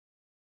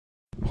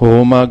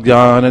Om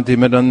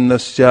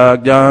Ajnanatimidandasya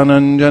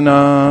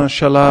Jnananjana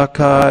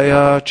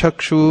Shalakaya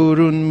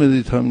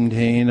Chakshurunmilitam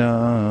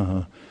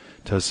Dhena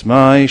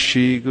Tasmai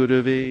Shri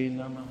Gurave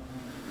Namah.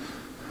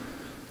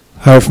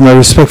 I offer my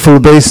respectful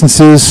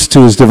obeisances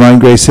to His Divine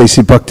Grace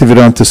A.C.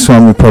 Bhaktivedanta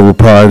Swami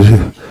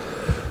Prabhupada,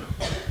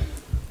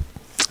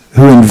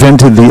 who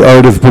invented the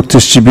art of book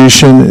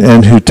distribution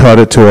and who taught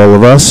it to all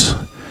of us,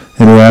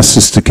 and who asked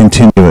us to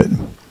continue it.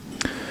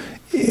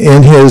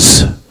 In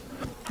his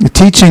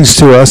teachings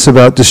to us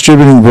about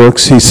distributing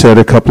books, he said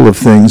a couple of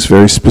things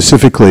very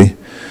specifically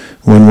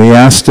when we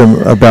asked him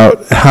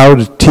about how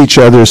to teach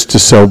others to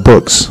sell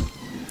books.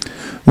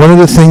 One of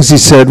the things he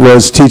said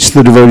was, teach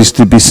the devotees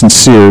to be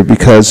sincere,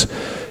 because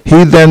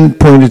he then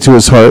pointed to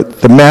his heart.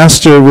 The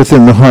master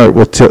within the heart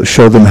will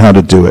show them how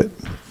to do it.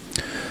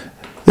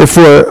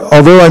 Therefore,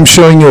 although I'm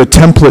showing you a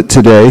template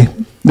today,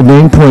 the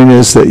main point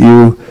is that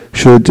you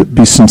should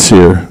be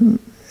sincere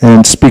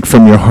and speak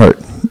from your heart,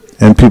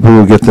 and people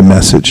will get the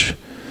message.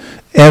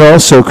 And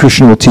also,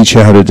 Krishna will teach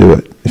you how to do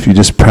it, if you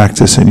just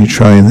practice and you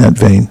try in that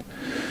vein.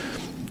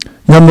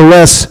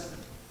 Nonetheless,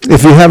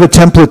 if you have a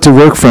template to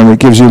work from, it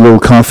gives you a little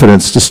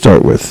confidence to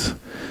start with.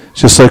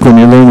 Just like when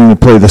you're learning to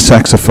play the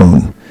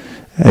saxophone.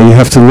 You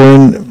have to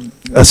learn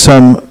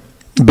some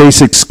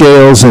basic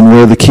scales and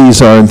where the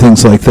keys are and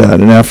things like that.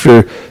 And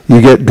after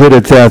you get good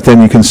at that,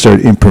 then you can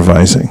start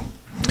improvising.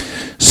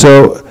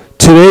 So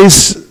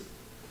today's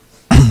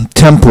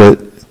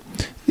template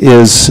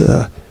is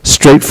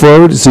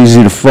straightforward. It's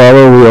easy to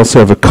follow. We also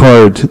have a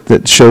card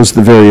that shows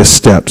the various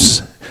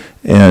steps.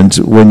 And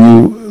when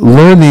you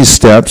learn these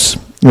steps,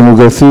 and we'll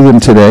go through them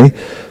today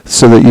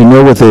so that you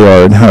know what they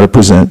are and how to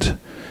present,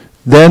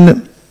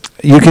 then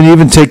you can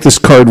even take this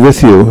card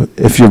with you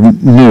if you're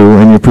new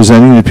and you're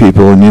presenting to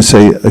people and you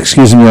say,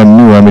 excuse me, I'm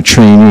new, I'm a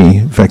trainee.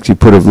 In fact, you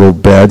put a little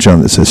badge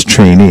on that says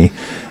trainee.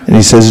 And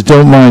he says,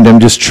 don't mind, I'm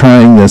just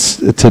trying this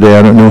today,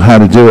 I don't know how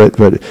to do it.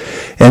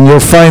 And you'll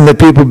find that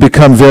people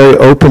become very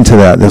open to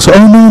that. They'll say,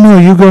 oh, no,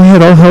 you go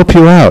ahead, I'll help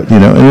you out.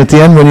 And at the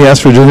end when you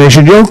ask for a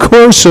donation, of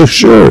course, so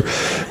sure.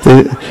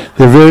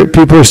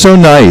 People are so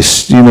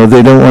nice,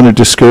 they don't want to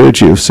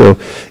discourage you. So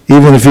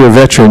even if you're a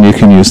veteran, you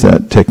can use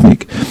that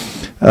technique.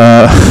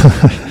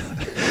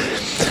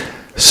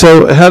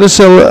 So how to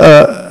sell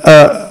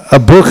a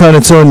book on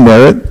its own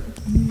merit,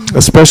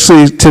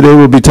 especially today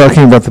we'll be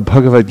talking about the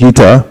Bhagavad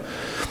Gita.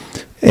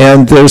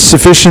 And there's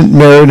sufficient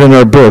merit in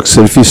our books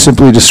that if you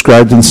simply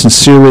describe them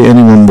sincerely,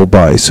 anyone will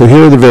buy. So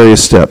here are the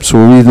various steps.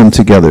 We'll read them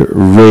together.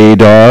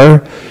 Radar,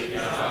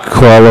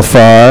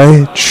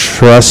 qualify,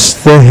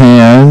 trust the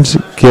hand,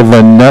 give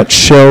a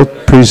nutshell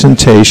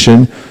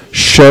presentation,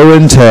 show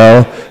and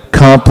tell,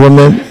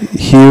 compliment,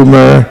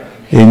 humor,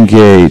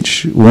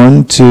 engage.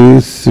 1,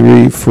 2,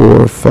 3,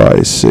 4,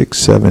 5, 6,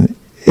 7,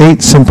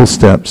 8 simple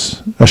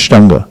steps.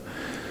 Ashtanga.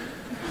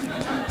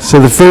 So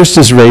the first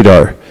is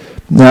radar.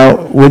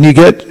 Now, when you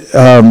get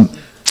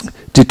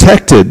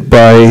detected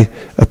by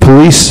a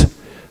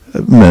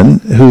policeman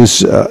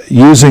who's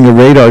using a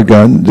radar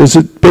gun, there's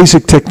a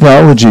basic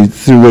technology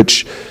through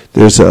which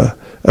there's a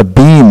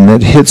beam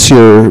that hits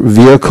your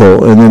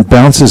vehicle and then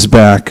bounces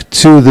back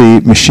to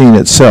the machine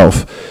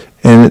itself,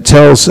 and it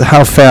tells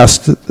how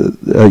fast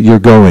you're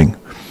going.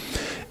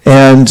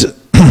 And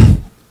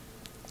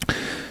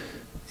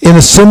in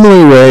a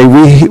similar way,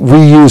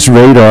 we use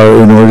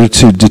radar in order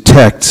to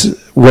detect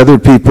whether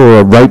people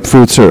are ripe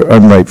fruits or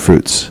unripe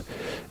fruits.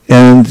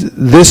 And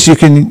this you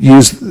can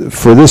use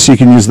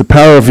the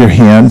power of your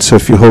hand. So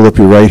if you hold up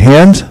your right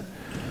hand,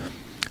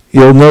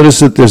 you'll notice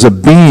that there's a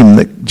beam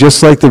that,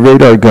 just like the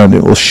radar gun,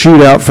 it will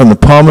shoot out from the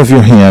palm of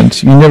your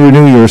hand. You never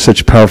knew you were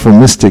such powerful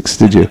mystics,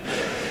 did you?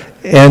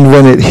 And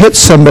when it hits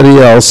somebody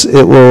else,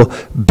 it will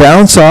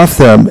bounce off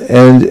them,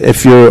 and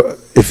if you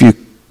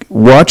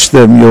watch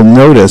them, you'll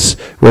notice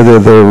whether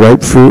they're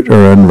ripe fruit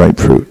or unripe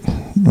fruit.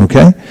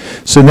 Okay?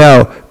 So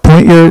now,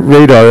 point your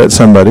radar at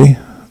somebody,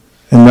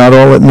 and not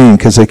all at me,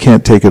 because I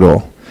can't take it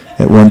all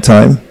at one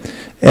time.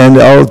 And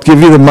I'll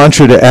give you the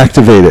mantra to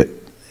activate it,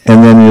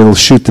 and then it'll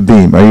shoot the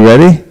beam. Are you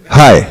ready?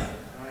 Hi.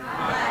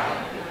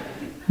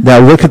 Now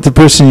look at the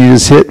person you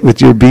just hit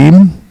with your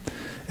beam,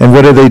 and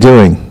what are they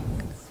doing?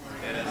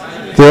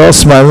 They're all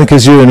smiling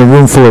because you're in a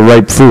room full of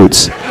ripe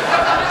fruits.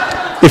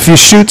 If you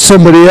shoot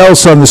somebody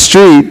else on the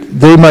street,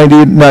 they might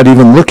not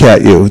even look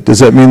at you. Does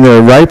that mean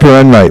they're ripe or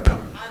unripe?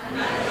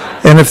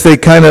 And if they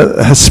kind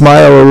of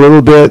smile a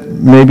little bit,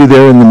 maybe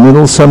they're in the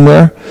middle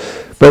somewhere.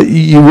 But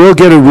you will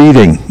get a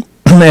reading,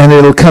 and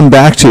it'll come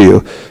back to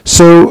you.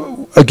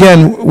 So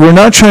again, we're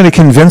not trying to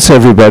convince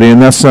everybody,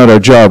 and that's not our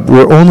job.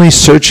 We're only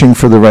searching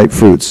for the ripe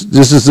fruits.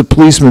 Just as the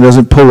policeman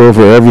doesn't pull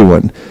over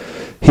everyone.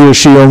 He or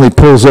she only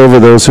pulls over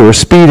those who are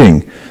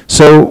speeding.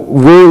 So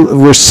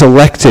we're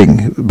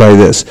selecting by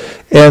this.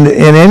 And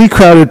in any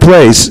crowded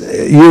place,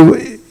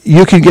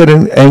 you can get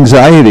an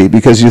anxiety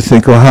because you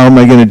think, well, how am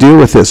I going to deal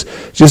with this?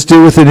 Just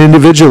deal with it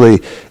individually.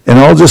 And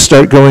I'll just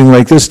start going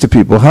like this to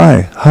people.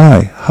 Hi,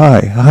 hi,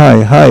 hi,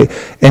 hi, hi.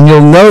 And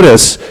you'll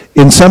notice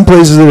in some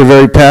places that are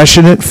very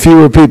passionate,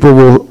 fewer people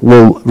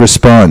will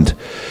respond.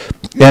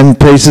 And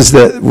places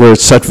where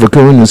sattva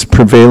gun is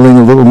prevailing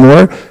a little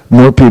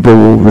more people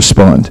will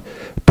respond.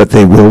 But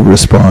they will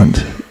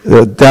respond.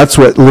 That's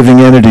what living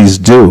entities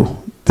do.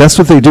 That's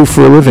what they do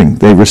for a living.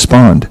 They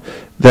respond.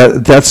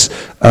 That's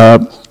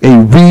a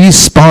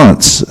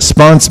response.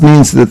 Response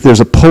means that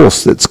there's a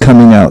pulse that's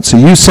coming out. So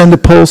you send a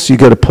pulse, you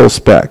get a pulse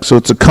back. So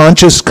it's a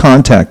conscious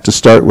contact to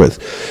start with.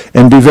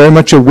 And be very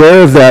much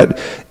aware of that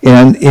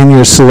and in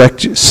your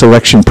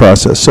selection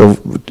process. So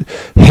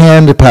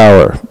hand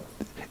power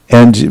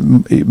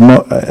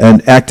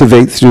and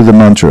activate through the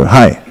mantra.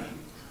 Hi,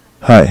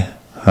 hi,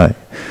 hi.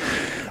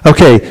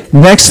 Okay,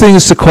 next thing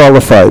is to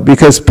qualify,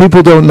 because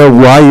people don't know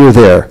why you're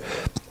there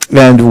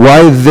and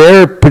why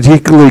they're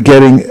particularly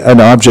getting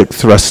an object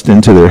thrust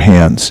into their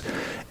hands.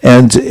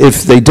 And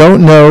if they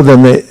don't know,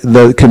 then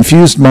the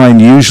confused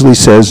mind usually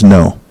says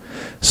no.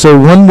 So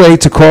one way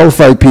to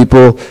qualify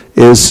people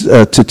is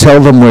to tell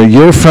them where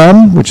you're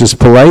from, which is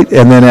polite,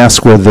 and then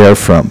ask where they're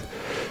from.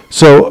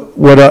 So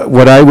what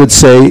I would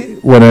say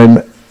when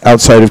I'm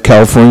outside of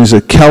California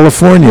is,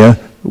 California,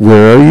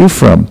 where are you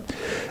from?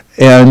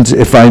 And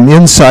if I'm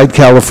inside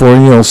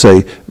California, I'll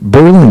say,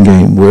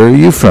 Burlingame, where are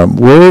you from?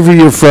 Wherever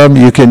you're from,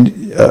 you can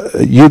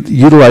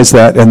utilize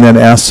that and then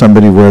ask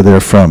somebody where they're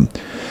from.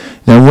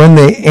 Now, when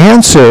they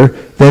answer,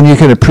 then you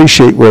can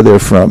appreciate where they're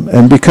from.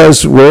 And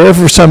because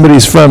wherever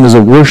somebody's from is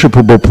a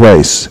worshipable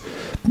place,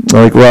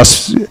 like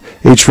Ross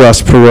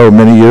Perot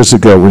many years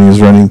ago when he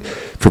was running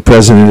for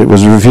president, it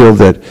was revealed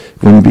that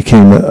when he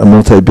became a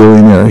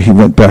multi-billionaire, he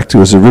went back to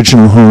his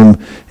original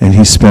home and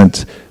he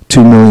spent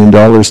 $2 million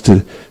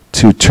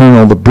to turn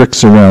all the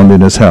bricks around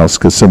in his house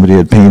because somebody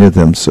had painted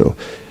them. So,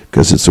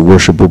 because it's a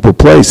worshipable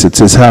place, it's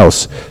his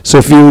house. So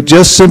if you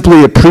just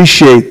simply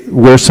appreciate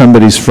where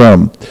somebody's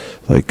from,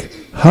 like,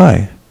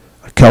 hi,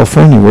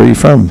 California, where are you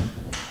from?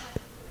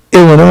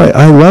 Illinois.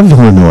 I love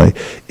Illinois.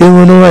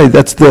 Illinois,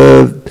 that's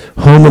the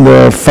home of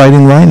the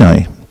Fighting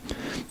Illini,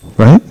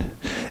 right?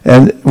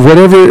 And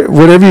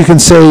whatever you can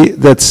say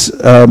that's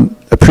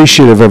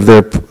appreciative of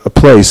their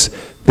place,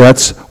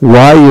 that's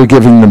why you're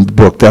giving them the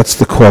book. That's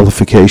the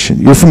qualification.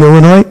 You're from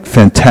Illinois?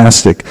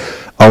 Fantastic.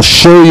 I'll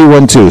show you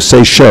one too.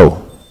 Say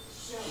show.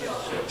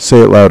 Show.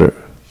 Say it louder.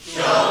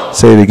 Show.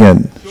 Say it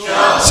again.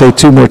 Show. Say it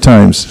 2 more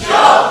times. Show.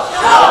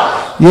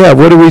 Show. Yeah,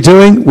 what are we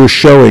doing? We're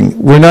showing.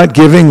 We're not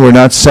giving. We're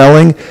not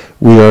selling.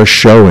 We are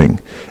showing.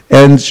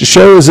 And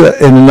show is an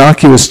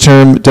innocuous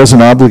term. It doesn't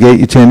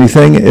obligate you to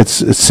anything.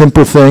 It's a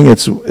simple thing.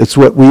 It's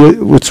what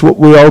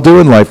we all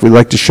do in life. We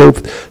like to show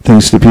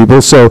things to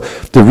people. So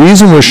the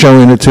reason we're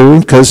showing it to you,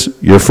 because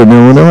you're from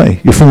Illinois.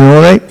 You're from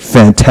Illinois?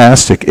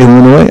 Fantastic.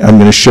 Illinois? I'm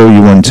going to show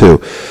you one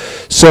too.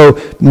 So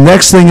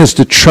next thing is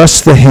to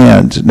trust the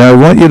hand. Now I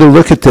want you to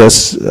look at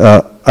this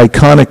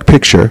iconic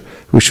picture,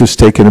 which was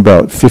taken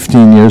about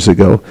 15 years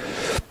ago.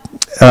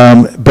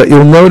 But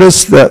you'll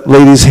notice that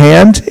lady's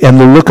hand and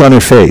the look on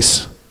her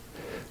face.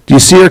 Do you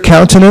see her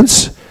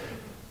countenance?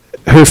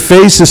 Her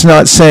face is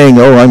not saying,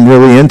 oh, I'm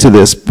really into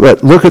this,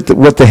 but look at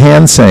what the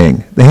hand's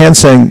saying. The hand's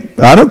saying,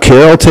 I don't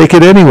care, I'll take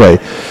it anyway.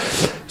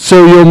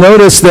 So you'll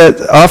notice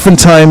that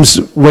oftentimes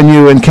when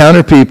you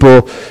encounter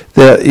people,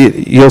 that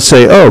you'll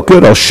say, oh,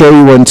 good, I'll show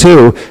you one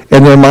too,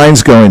 and their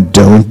mind's going,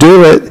 don't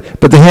do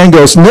it. But the hand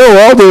goes, no,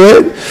 I'll do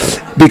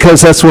it,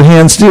 because that's what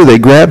hands do, they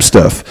grab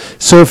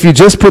stuff. So if you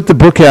just put the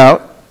book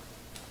out,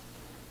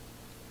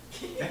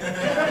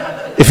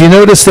 if you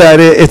notice that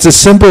it's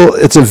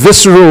a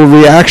visceral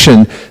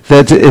reaction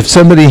that if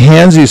somebody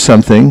hands you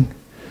something,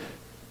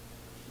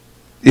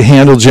 the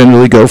hand will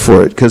generally go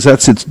for it because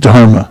that's its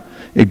dharma.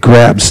 It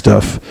grabs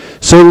stuff.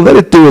 So let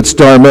it do its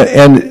dharma,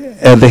 and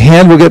the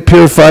hand will get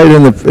purified,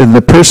 and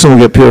the person will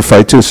get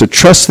purified too. So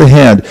trust the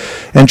hand,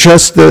 and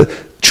trust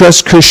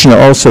Krishna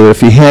also.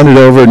 If you hand it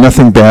over,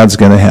 nothing bad's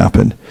going to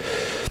happen.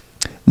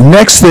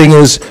 Next thing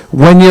is,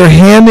 when you're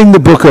handing the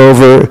book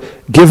over,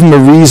 give them a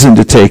reason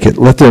to take it.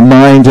 Let their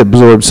mind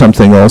absorb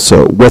something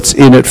also. What's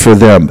in it for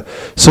them?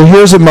 So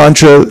here's a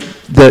mantra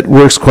that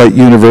works quite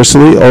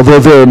universally, although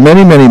there are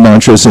many, many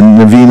mantras, and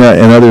Navina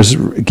and others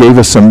gave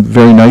us some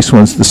very nice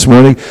ones this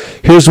morning.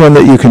 Here's one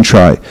that you can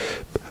try.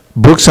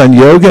 Books on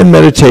yoga and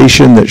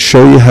meditation that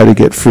show you how to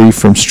get free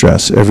from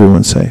stress.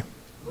 Everyone say.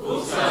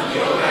 Books on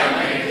yoga and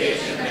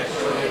meditation that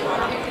show you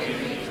how to get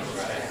free from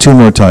stress. 2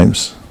 more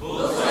times.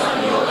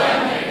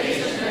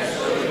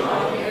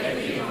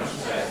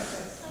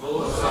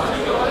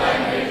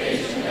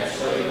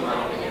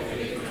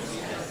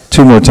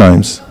 Two more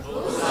times.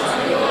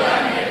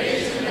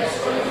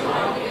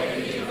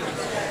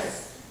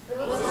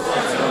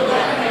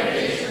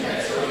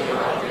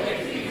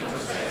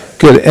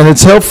 Good, and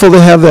it's helpful to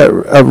have that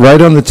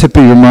right on the tip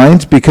of your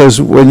mind,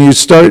 because when you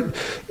start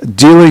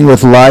dealing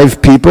with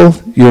live people,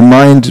 your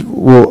mind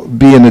will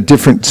be in a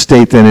different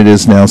state than it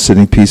is now,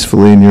 sitting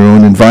peacefully in your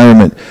own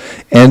environment.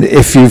 And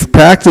if you've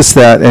practiced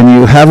that and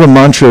you have a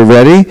mantra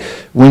ready,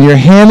 when you're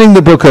handing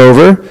the book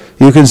over,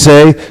 you can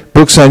say,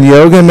 books on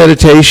yoga and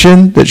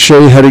meditation that show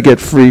you how to get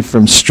free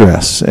from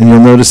stress. And you'll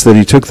notice that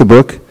he took the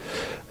book.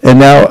 And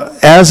now,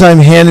 as I'm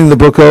handing the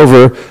book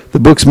over, the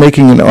book's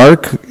making an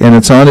arc, and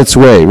it's on its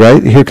way,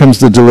 right? Here comes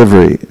the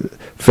delivery,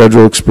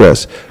 Federal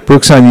Express.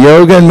 Books on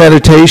yoga and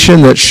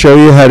meditation that show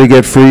you how to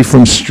get free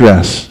from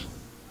stress.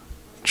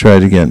 Try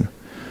it again.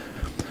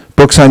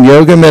 Books on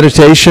yoga and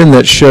meditation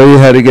that show you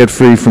how to get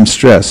free from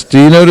stress. Do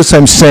you notice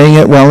I'm saying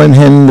it while I'm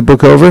handing the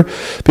book over?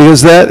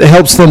 Because that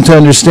helps them to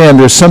understand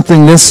there's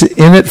something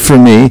in it for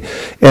me,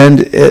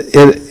 and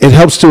it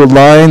helps to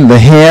align the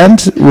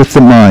hand with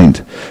the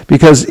mind.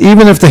 Because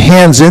even if the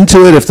hand's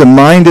into it, if the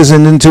mind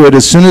isn't into it,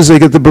 as soon as they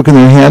get the book in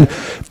their hand,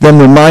 then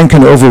the mind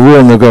can overrule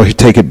and they'll go,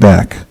 take it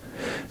back.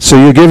 So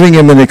you're giving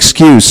them an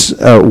excuse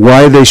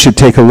why they should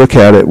take a look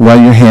at it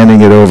while you're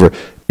handing it over.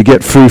 To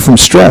get free from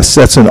stress.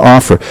 That's an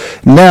offer.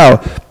 Now,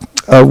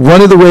 one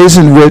of the ways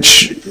in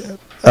which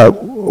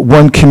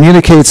one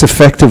communicates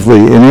effectively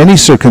in any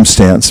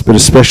circumstance, but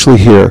especially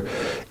here,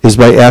 is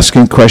by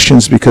asking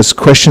questions, because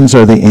questions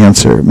are the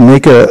answer.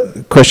 Make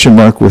a question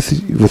mark with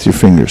your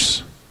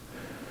fingers.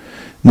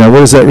 Now, what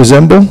does that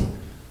resemble?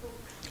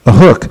 A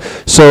hook.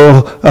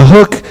 So a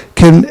hook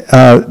can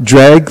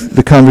drag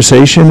the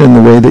conversation in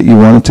the way that you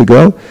want it to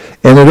go,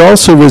 and it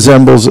also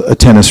resembles a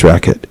tennis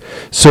racket.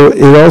 So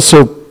it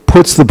also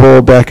puts the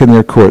ball back in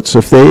their court. So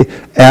if they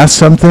ask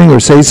something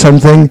or say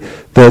something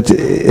that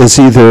is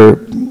either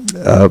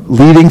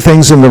leading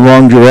things in the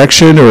wrong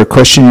direction or a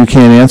question you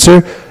can't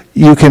answer,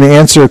 you can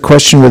answer a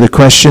question with a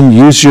question.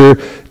 Use your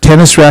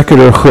tennis racket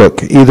or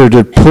hook, either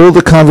to pull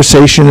the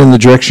conversation in the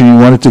direction you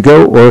want it to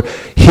go or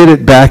hit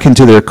it back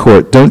into their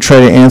court. Don't try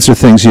to answer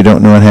things you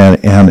don't know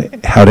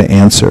how to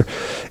answer.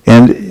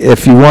 And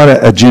if you want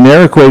a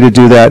generic way to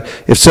do that,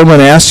 if someone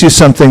asks you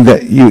something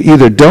that you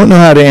either don't know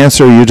how to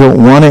answer or you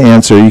don't want to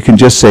answer, you can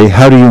just say,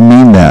 how do you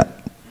mean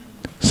that?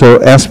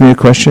 So ask me a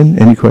question.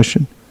 Any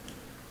question?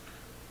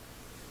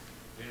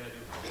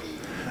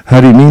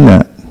 How do you mean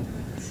that?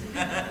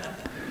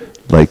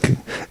 Like,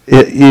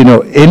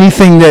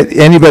 anything that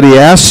anybody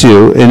asks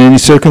you in any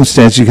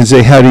circumstance, you can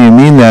say, how do you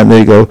mean that? And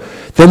they go,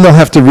 then they'll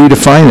have to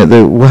redefine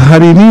it. Well, how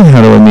do you mean,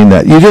 how do I mean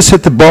that? You just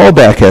hit the ball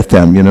back at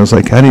them. It's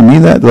like, how do you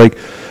mean that? Like,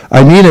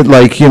 I mean it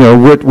like,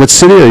 what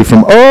city are you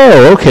from?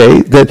 Oh,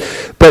 okay.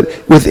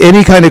 But with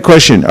any kind of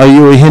question, are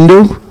you a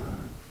Hindu?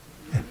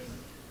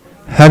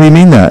 How do you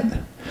mean that?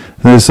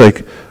 And it's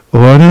like, oh,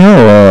 I don't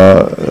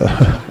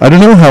know. I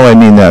don't know how I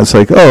mean that. It's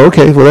like, oh,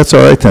 okay, well, that's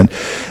all right then.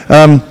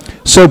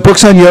 So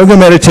books on yoga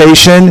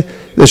meditation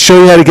that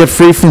show you how to get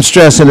free from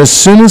stress. And as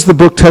soon as the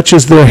book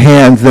touches their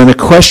hand, then a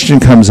question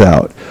comes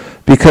out.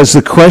 Because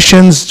the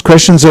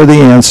questions are the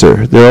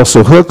answer. They're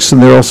also hooks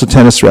and they're also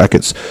tennis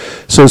rackets.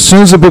 So as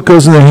soon as the book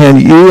goes in their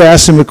hand, you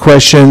ask them a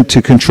question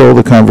to control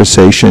the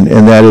conversation.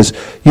 And that is,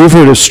 you've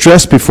heard of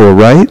stress before,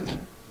 right?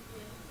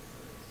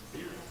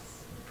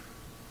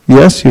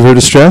 Yes, you've heard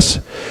of stress?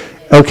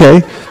 Okay.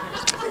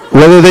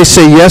 Whether they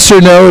say yes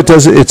or no,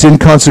 it's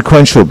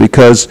inconsequential,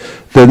 because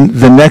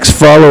the next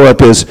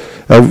follow-up is,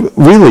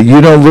 really, you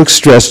don't look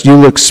stressed, you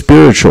look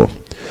spiritual.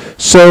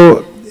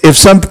 So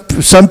if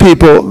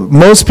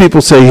most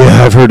people say,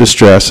 yeah, I've heard of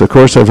stress, of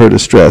course I've heard of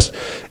stress.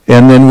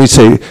 And then we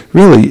say,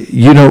 really,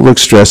 you don't look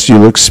stressed, you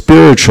look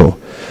spiritual.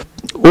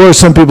 Or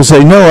some people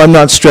say, no, I'm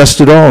not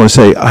stressed at all. And I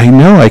say, I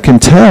know, I can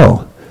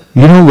tell.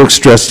 You don't look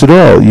stressed at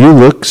all, you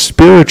look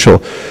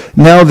spiritual.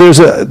 Now there's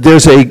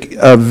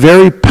a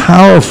very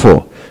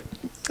powerful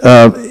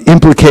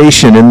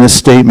implication in this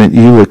statement,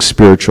 you look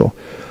spiritual.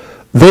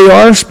 They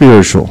are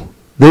spiritual.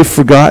 They've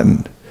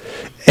forgotten.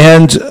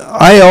 And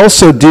I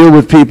also deal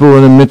with people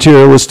in a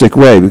materialistic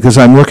way, because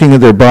I'm looking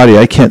at their body,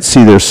 I can't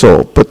see their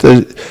soul. But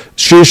the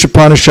Sri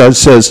Upanishad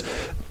says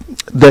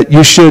that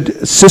you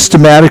should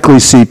systematically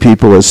see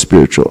people as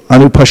spiritual,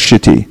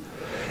 anupashyati.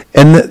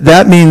 And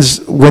that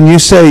means when you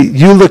say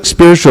you look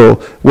spiritual,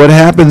 what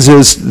happens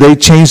is they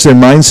change their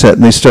mindset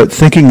and they start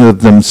thinking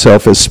of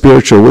themselves as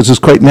spiritual, which is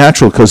quite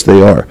natural because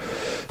they are.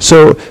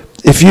 So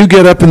if you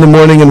get up in the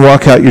morning and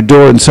walk out your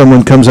door and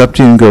someone comes up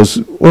to you and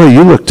goes, oh,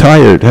 you look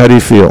tired, how do you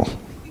feel?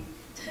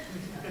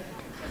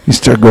 You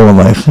start going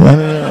like, I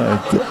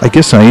don't know, I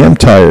guess I am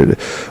tired.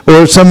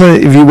 Or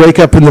if you wake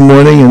up in the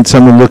morning and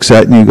someone looks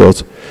at you and you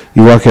goes,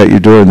 you walk out your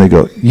door and they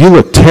go, you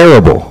look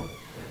terrible,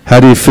 how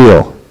do you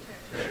feel?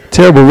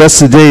 Terrible. The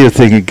rest of the day you're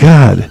thinking,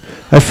 God,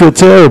 I feel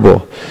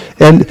terrible.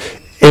 And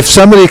if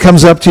somebody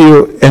comes up to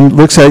you and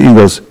looks at you and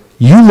goes,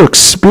 you look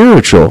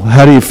spiritual,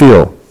 how do you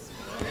feel?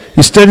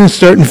 You start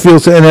to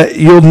feel, and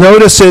you'll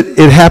notice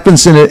it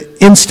happens in an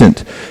instant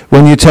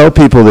when you tell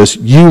people this,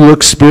 you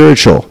look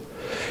spiritual.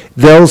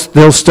 They'll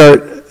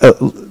start,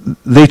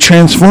 they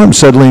transform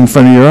suddenly in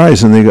front of your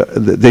eyes, and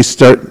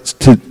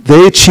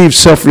they achieve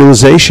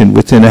self-realization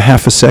within a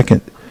half a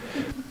second.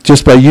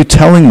 Just by you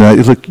telling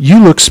them,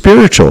 you look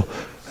spiritual.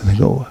 And they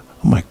go,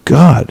 oh my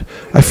God,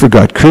 I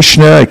forgot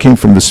Krishna, I came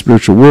from the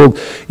spiritual world.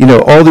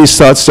 All these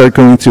thoughts start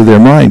going through their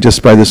mind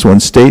just by this one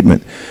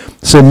statement.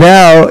 So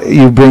now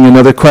you bring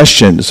another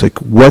question. It's like,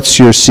 what's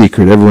your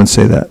secret? Everyone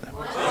say that.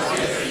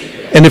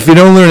 And if you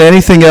don't learn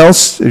anything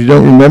else, if you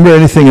don't remember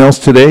anything else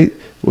today,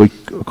 well,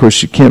 of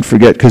course you can't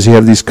forget because you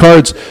have these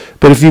cards,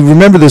 but if you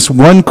remember this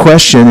one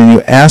question and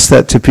you ask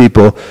that to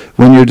people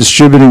when you're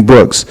distributing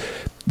books,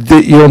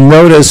 that you'll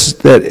notice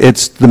that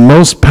it's the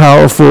most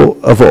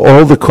powerful of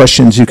all the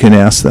questions you can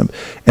ask them.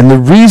 And the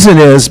reason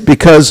is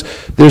because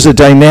there's a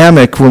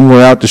dynamic when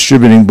we're out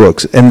distributing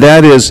books, and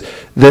that is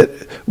that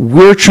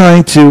we're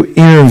trying to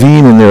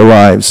intervene in their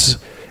lives.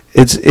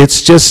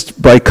 It's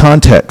just by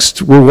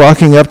context. We're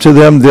walking up to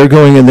them, they're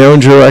going in their own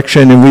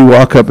direction, and we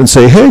walk up and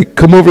say, hey,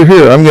 come over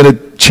here, I'm going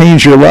to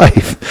change your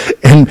life.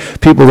 And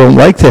people don't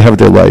like to have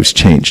their lives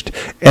changed.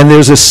 And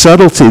there's a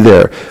subtlety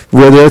there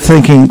where they're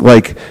thinking,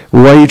 like,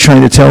 why are you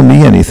trying to tell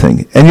me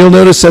anything? And you'll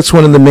notice that's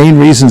one of the main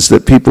reasons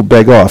that people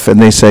beg off. And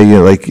they say,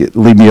 like,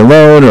 leave me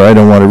alone, or I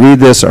don't want to read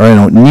this, or I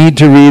don't need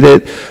to read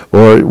it,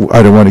 or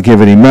I don't want to give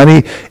any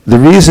money. The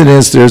reason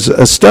is there's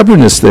a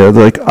stubbornness there.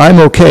 They're like, I'm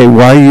okay,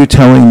 why are you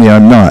telling me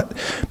I'm not?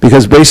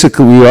 Because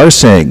basically we are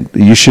saying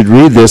you should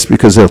read this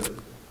because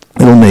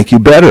it'll make you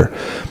better.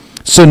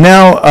 So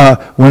now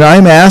when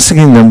I'm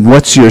asking them,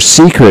 what's your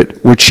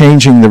secret, we're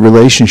changing the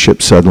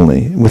relationship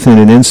suddenly. Within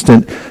an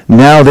instant,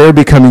 now they're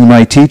becoming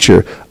my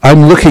teacher.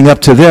 I'm looking up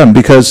to them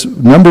because,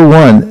 number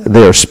one,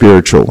 they're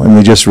spiritual, and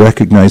we just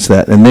recognize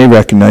that, and they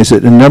recognize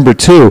it. And number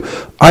two,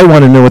 I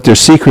want to know what their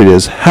secret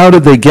is. How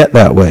did they get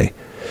that way?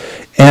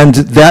 And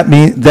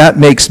that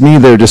makes me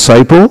their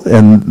disciple,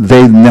 and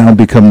they now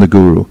become the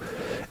guru.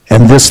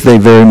 And this they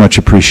very much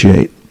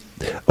appreciate.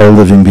 All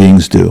living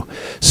beings do.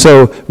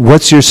 So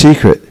what's your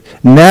secret?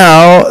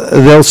 Now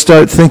they'll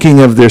start thinking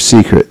of their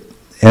secret,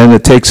 and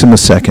it takes them a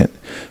second.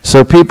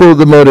 So people in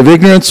the mode of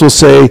ignorance will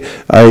say,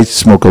 I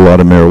smoke a lot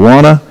of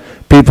marijuana.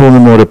 People in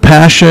the mode of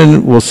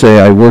passion will say,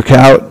 I work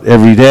out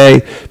every day.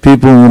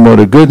 People in the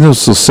mode of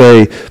goodness will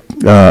say,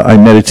 I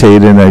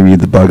meditate and I read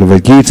the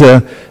Bhagavad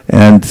Gita.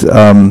 And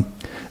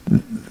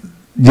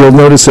you'll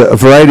notice a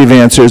variety of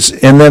answers,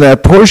 and then a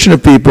portion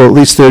of people, at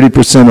least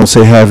 30%, will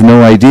say, I have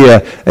no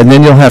idea, and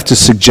then you'll have to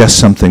suggest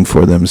something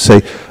for them.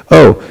 Say,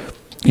 oh,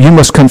 you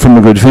must come from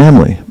a good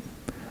family.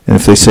 And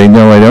if they say,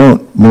 no, I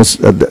don't,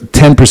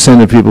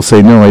 10% of people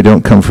say, no, I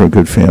don't come from a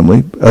good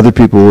family. Other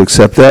people will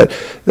accept that.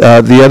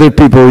 The other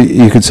people,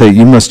 you could say,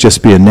 you must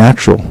just be a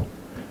natural,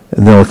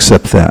 and they'll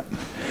accept that.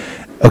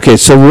 Okay,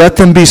 so let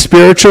them be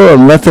spiritual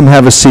and let them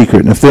have a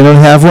secret. And if they don't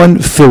have one,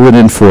 fill it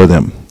in for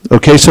them.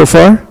 Okay so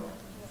far?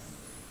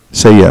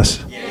 Say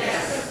yes.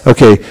 Yes.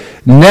 Okay.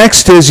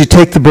 Next is you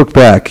take the book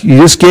back. You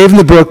just gave them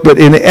the book, but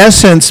in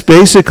essence,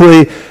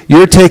 basically,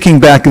 you're taking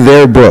back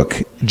their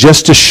book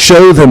just to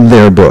show them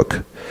their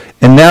book.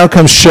 And now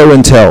comes show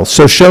and tell.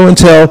 So show and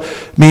tell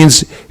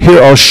means,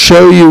 here, I'll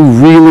show you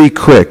really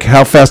quick.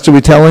 How fast are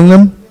we telling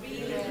them?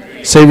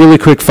 Really Say really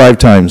quick 5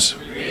 times.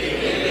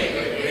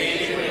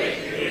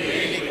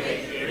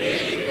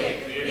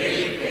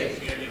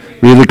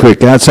 Really quick.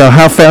 That's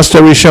how fast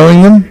are we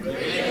showing them?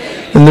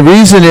 And the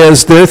reason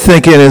is they're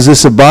thinking, is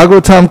this a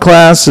Bhagavatam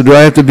class? Or do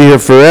I have to be here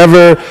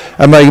forever?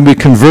 Am I going to be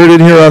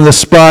converted here on the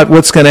spot?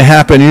 What's going to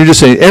happen? And you're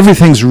just saying,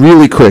 everything's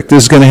really quick.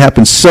 This is going to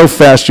happen so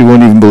fast you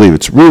won't even believe it.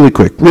 It's really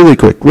quick, really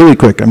quick, really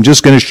quick. I'm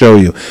just going to show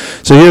you.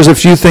 So here's a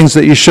few things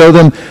that you show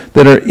them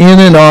that are in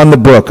and on the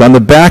book. On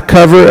the back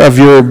cover of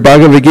your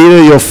Bhagavad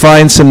Gita, you'll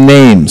find some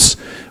names.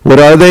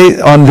 What are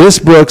they? On this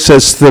book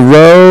says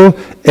Thoreau,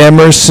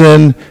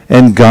 Emerson,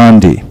 and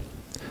Gandhi.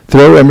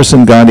 Thoreau,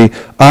 Emerson, Gandhi.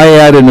 I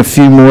add in a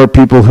few more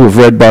people who have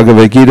read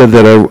Bhagavad Gita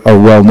that are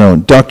well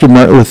known. Dr.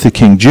 Martin Luther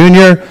King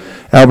Jr.,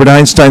 Albert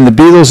Einstein, the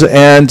Beatles,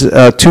 and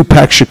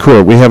Tupac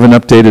Shakur. We haven't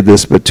updated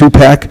this, but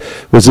Tupac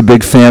was a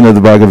big fan of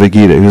the Bhagavad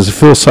Gita. He was a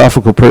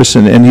philosophical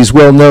person, and he's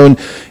well known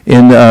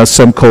in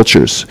some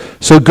cultures.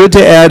 So good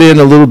to add in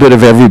a little bit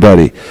of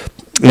everybody.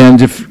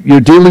 And if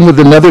you're dealing with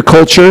another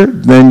culture,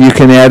 then you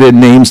can add in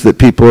names that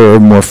people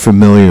are more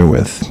familiar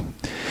with.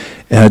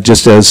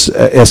 Just as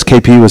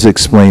SKP was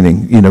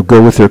explaining,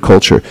 go with their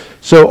culture.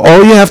 So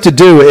all you have to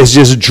do is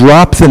just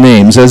drop the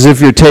names as if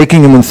you're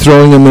taking them and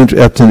throwing them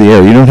up to the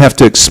air. You don't have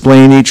to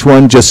explain each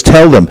one, just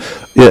tell them.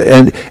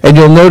 And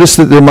you'll notice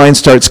that their mind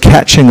starts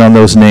catching on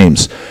those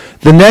names.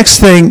 The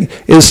next thing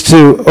is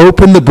to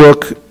open the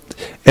book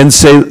and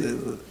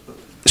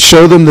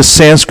show them the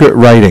Sanskrit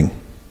writing,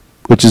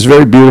 which is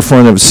very beautiful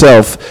in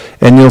itself.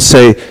 And you'll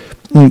say,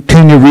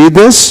 can you read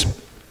this?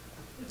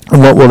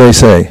 And what will they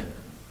say?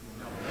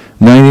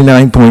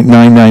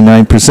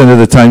 99.999% of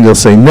the time they'll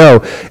say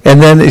no,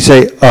 and then they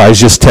say, I was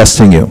just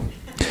testing you.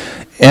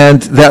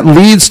 And that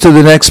leads to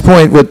the next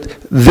point.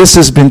 This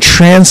has been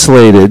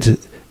translated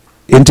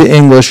into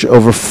English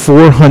over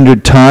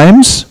 400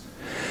 times,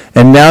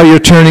 and now you're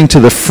turning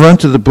to the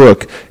front of the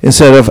book.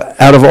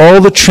 Out of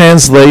all the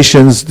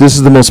translations, this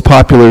is the most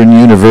popular in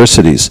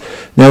universities.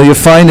 Now you'll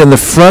find in the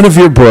front of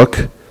your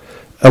book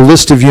a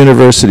list of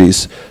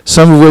universities,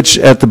 some of which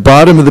at the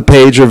bottom of the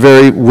page are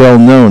very well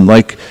known.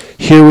 Like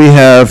here we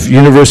have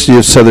University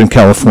of Southern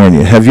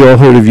California. Have you all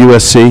heard of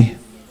USC?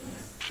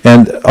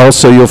 And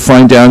also you'll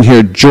find down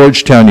here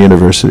Georgetown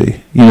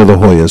University. You know the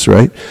Hoyas,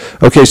 right?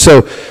 Okay,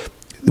 so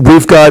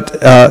we've got,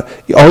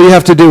 all you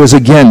have to do is,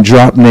 again,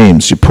 drop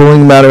names. You're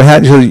pulling them out of a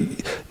hat.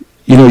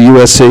 You know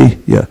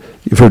USC? Yeah.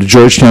 You've heard of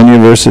Georgetown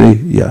University?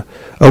 Yeah.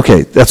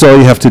 Okay, that's all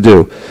you have to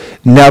do.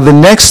 Now the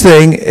next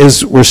thing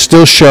is we're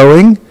still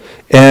showing,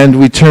 and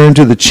we turn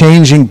to the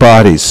changing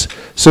bodies.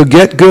 So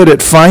get good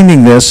at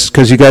finding this,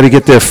 because you got to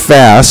get there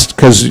fast,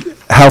 because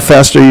how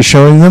fast are you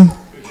showing them?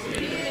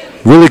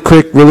 Really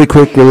quick, really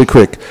quick, really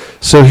quick.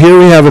 So here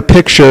we have a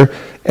picture,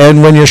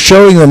 and when you're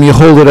showing them, you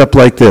hold it up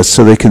like this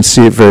so they can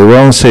see it very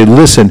well and say,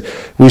 listen,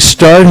 we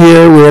start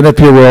here, we end up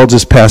here, we're all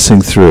just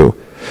passing through.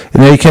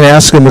 And then you can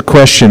ask them a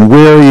question,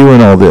 where are you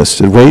in all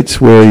this? Wait,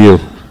 where are you?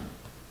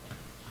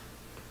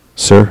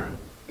 Sir?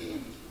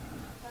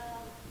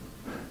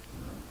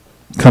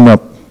 Come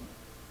up.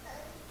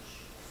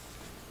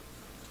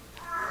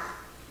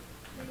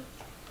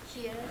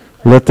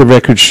 Let the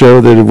record show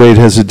that Wade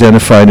has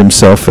identified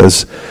himself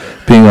as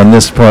being on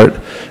this part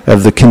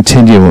of the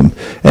continuum.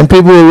 And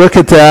people will look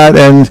at that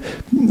and,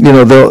 you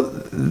know,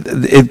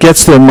 it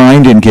gets their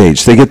mind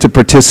engaged. They get to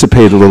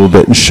participate a little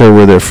bit and show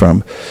where they're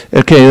from.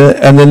 Okay,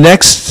 and the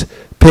next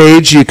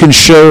page you can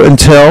show and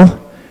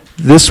tell.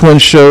 This one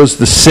shows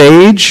the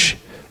sage,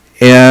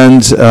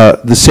 and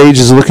the sage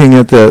is looking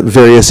at the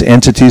various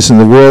entities in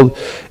the world.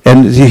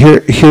 And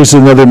here's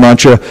another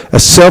mantra. A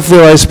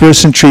self-realized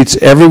person treats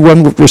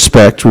everyone with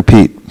respect.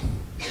 Repeat.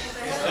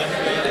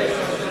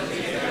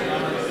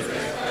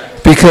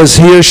 Because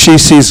he or she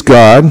sees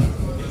God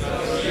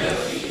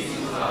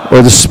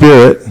or the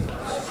Spirit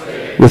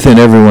within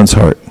everyone's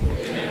heart.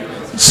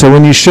 So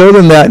when you show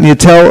them that and you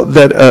tell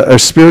that a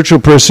spiritual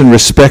person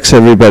respects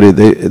everybody,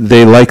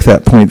 they like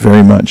that point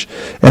very much.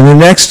 And the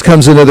next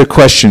comes another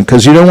question,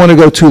 because you don't want to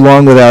go too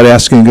long without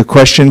asking a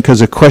question,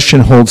 because a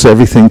question holds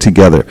everything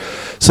together.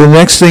 So the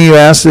next thing you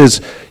ask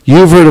is,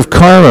 you've heard of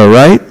karma,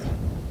 right?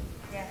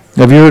 Yes.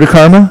 Have you heard of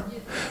karma?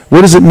 Yes.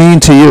 What does it mean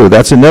to you?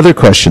 That's another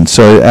question.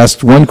 So I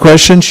asked one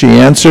question, she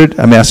answered.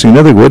 I'm asking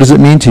another, what does it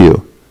mean to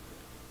you?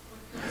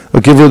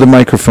 Well, give her the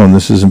microphone,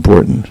 this is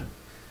important.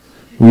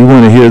 We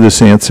want to hear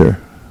this answer.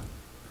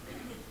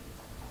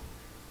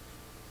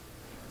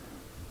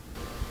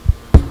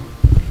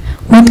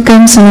 What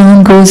comes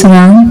around goes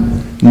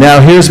around. Now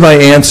here's my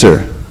answer.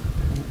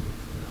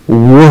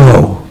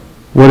 Whoa,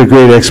 what a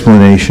great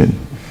explanation.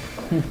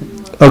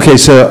 Okay,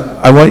 so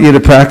I want you to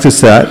practice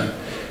that.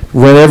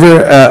 Whenever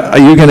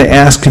you're going to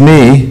ask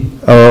me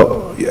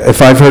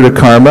if I've heard of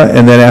karma,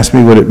 and then ask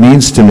me what it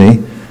means to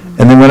me,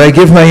 and then when I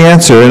give my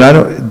answer, and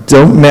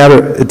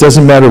it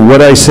doesn't matter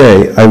what I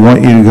say, I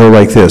want you to go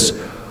like this.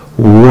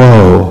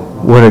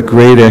 Whoa, what a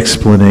great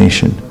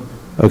explanation.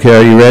 Okay,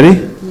 are you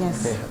ready?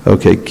 Yes.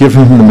 Okay, give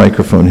him the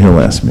microphone, he'll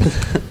ask me.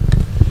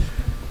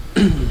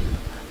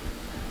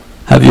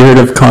 Have you heard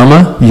of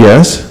karma?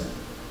 Yes.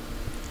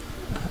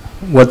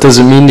 What does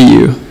it mean to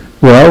you?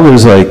 Well,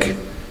 there's like,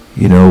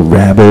 you know,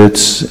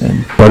 rabbits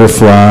and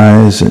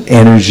butterflies and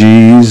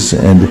energies,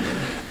 and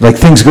like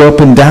things go up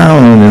and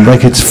down, and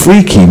like it's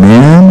freaky,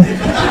 man.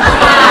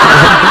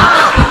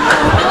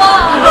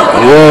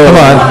 Whoa, come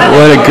on.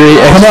 What a great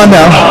Come on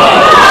now.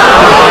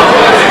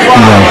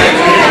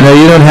 No,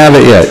 you don't have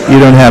it yet. You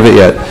don't have it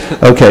yet.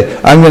 Okay,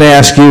 I'm going to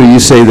ask you, you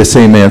say the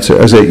same answer.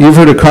 I say, you've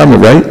heard of karma,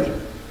 right?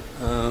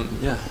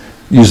 Yeah.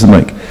 Use the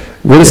mic.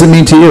 What does it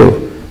mean to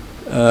you?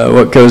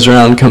 What goes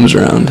around comes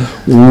around.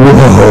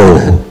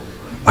 Whoa.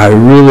 I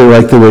really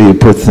like the way you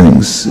put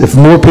things. If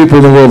more people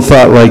in the world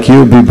thought like you, it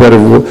would be a better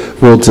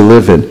world to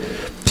live in.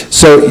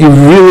 So you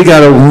really got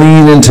to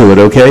lean into it,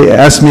 okay?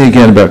 Ask me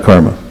again about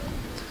karma.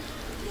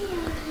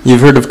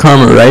 You've heard of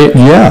karma, right?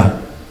 Yeah.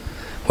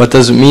 What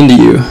does it mean to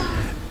you?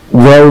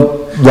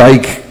 Well,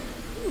 like,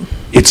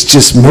 it's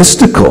just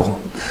mystical.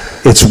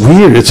 It's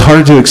weird. It's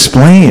hard to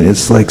explain.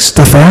 It's like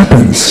stuff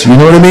happens. You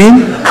know what I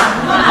mean?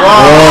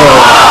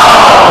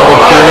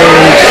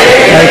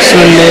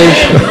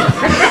 Explanation.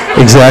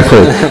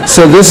 Exactly.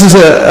 So this is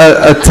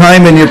a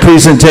time in your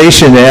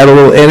presentation to add a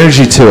little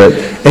energy to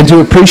it and to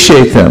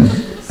appreciate them.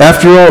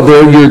 After all,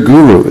 they're your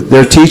guru.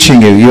 They're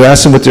teaching you. You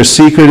ask them what their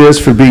secret is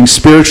for being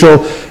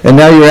spiritual, and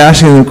now you're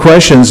asking them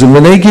questions. And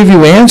when they give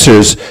you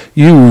answers,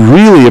 you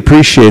really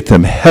appreciate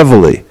them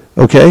heavily.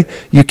 Okay?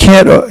 You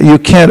can't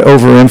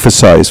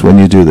overemphasize when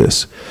you do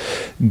this.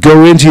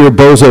 Go into your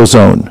bozo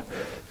zone.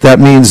 That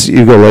means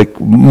you go like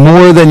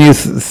more than you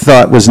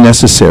thought was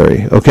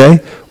necessary. Okay?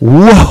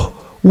 Whoa!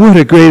 What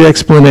a great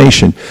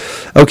explanation.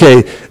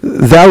 Okay,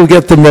 that will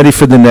get them ready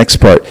for the next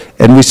part.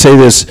 And we say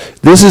this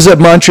is a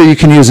mantra, you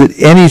can use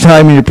it any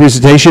time in your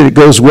presentation. It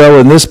goes well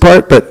in this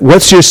part, but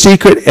what's your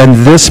secret?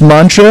 And this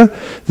mantra,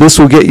 this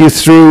will get you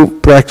through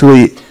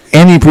practically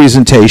any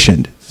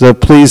presentation. So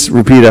please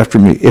repeat after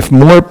me. If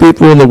more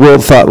people in the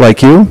world thought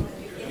like you,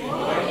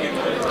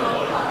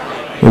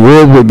 the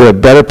world would be a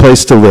better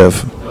place to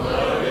live.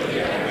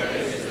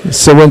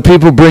 So when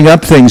people bring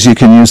up things, you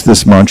can use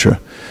this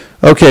mantra.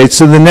 Okay,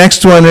 so the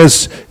next one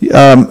is,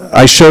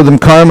 I show them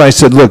karma. I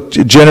said, look,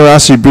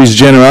 generosity breeds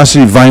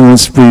generosity,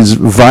 violence breeds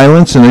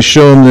violence. And I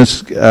show them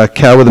this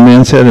cow with a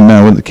man's head and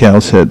man with the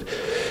cow's head.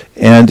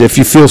 And if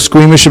you feel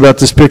squeamish about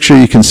this picture,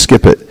 you can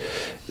skip it.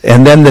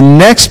 And then the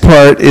next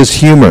part is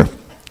humor.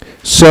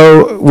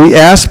 So we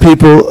ask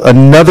people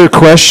another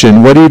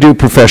question. What do you do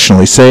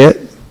professionally? Say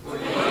it.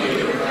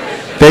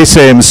 They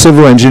say, I'm a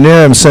civil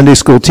engineer, I'm a Sunday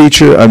school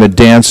teacher, I'm a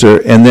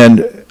dancer. And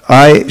then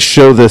I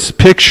show this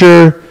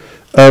picture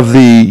of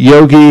the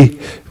yogi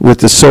with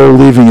the soul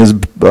leaving his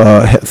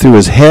through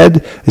his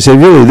head. I say,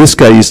 really, this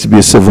guy used to be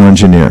a civil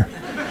engineer.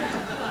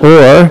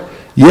 Or,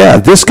 yeah,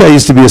 this guy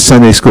used to be a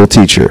Sunday school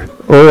teacher.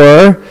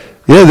 Or,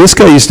 yeah, this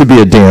guy used to be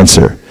a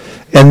dancer.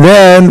 And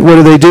then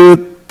what do?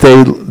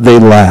 They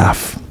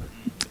laugh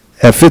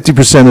at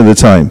 50% of the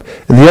time.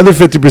 And the other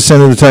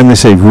 50% of the time they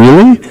say,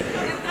 really?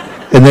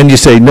 And then you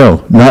say,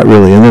 no, not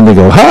really. And then they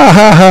go, ha,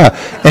 ha,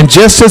 ha. And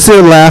just as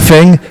they're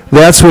laughing,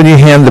 that's when you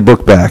hand the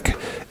book back.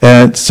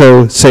 And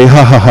so say,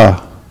 ha, ha,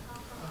 ha.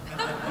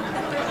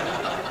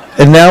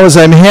 And now as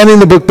I'm handing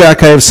the book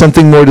back, I have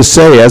something more to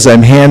say as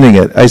I'm handing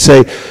it. I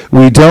say,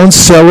 we don't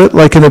sell it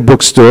like in a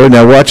bookstore.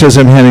 Now watch as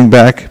I'm handing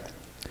back.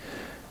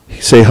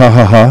 Say, ha,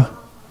 ha, ha.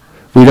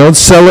 We don't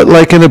sell it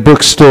like in a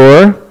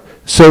bookstore.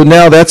 So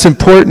now that's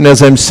important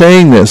as I'm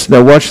saying this.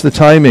 Now watch the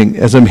timing.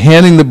 As I'm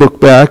handing the book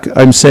back,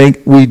 I'm saying,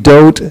 we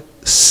don't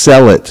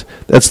sell it.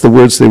 That's the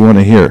words they want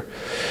to hear.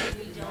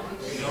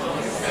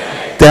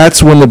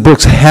 That's when the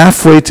book's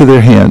halfway to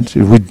their hand.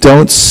 We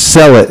don't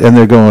sell it. And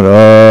they're going,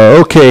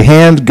 okay,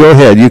 hand, go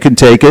ahead. You can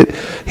take it.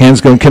 Hand's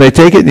going, can I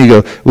take it? And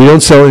you go, we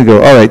don't sell it. And you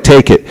go, all right,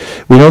 take it.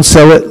 We don't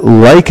sell it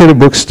like at a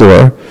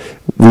bookstore.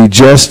 We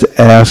just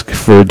ask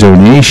for a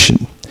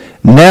donation.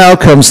 Now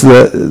comes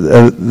the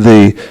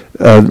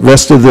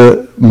rest of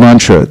the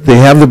mantra. They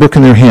have the book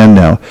in their hand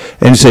now.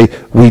 And you say,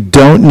 we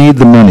don't need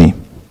the money.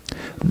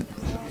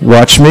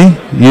 Watch me.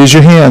 Use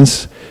your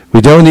hands. We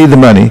don't need the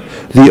money.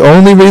 The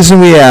only reason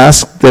we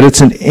ask that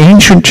it's an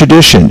ancient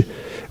tradition.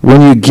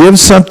 When you give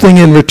something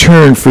in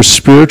return for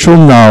spiritual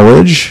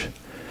knowledge,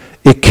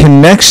 it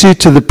connects you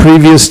to the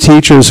previous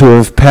teachers who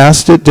have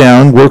passed it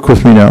down. Work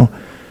with me now.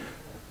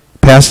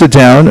 Passed it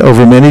down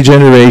over many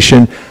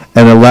generations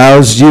and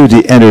allows you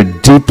to enter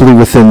deeply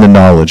within the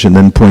knowledge, and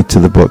then point to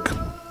the book.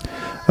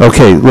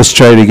 Okay, let's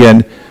try it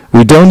again.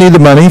 We don't need the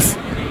money.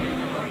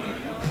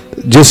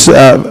 Just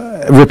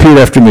repeat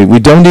after me. We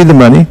don't need the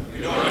money.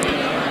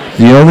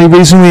 The only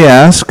reason we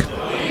ask,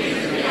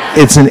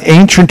 it's an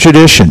ancient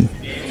tradition.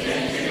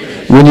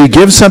 When you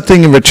give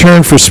something in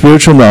return for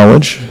spiritual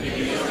knowledge,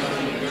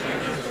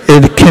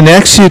 it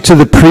connects you to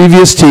the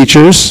previous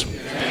teachers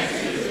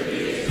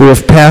who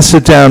have passed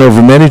it down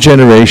over many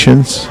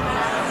generations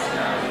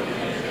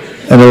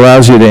and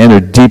allows you to enter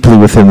deeply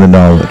within the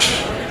knowledge.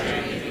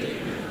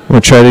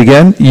 We'll try it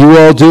again. You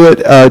all do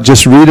it.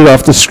 Just read it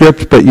off the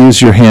script, but use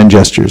your hand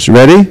gestures.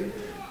 Ready?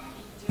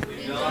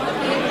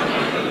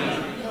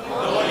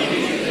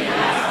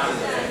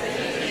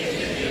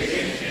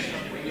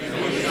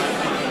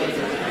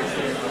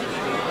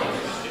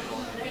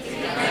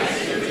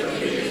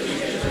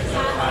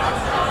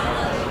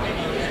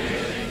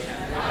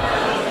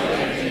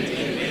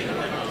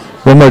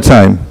 One more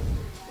time.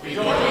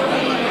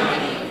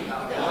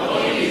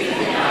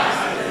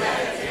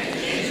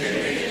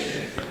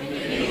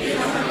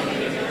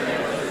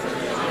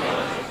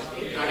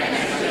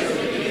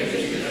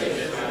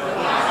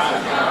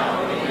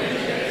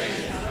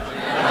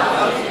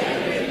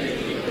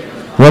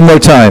 One more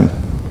time.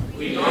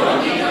 We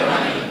don't need the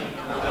money.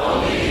 The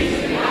only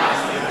reason we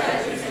ask is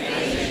that it's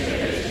an ancient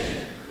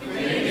tradition.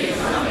 We give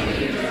something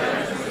in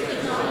return for spiritual knowledge.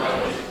 It connects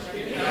us to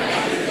the previous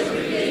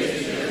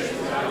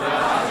teachers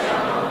who have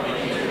passed down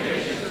over many generations and allows us to enter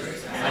deeply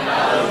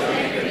into the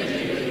knowledge.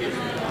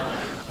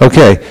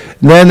 Okay.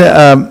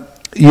 Then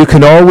you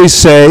can always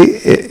say,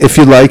 if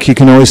you like, you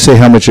can always say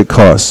how much it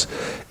costs.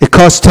 It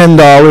costs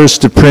 $10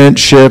 to print,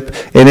 ship,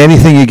 and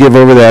anything you give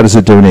over that is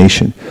a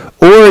donation.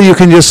 Or you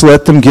can just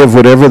let them give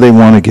whatever they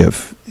want to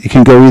give. You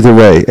can go either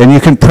way. And you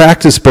can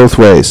practice both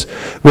ways.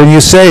 When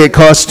you say it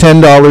costs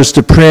 $10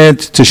 to print,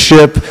 to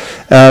ship,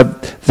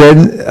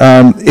 then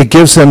it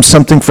gives them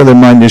something for their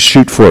mind to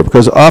shoot for.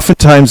 Because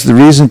oftentimes the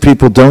reason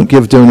people don't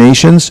give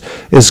donations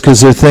is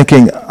because they're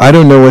thinking, I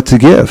don't know what to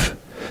give.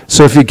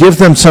 So if you give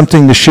them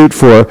something to shoot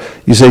for,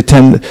 you say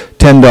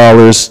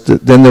 $10,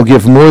 then they'll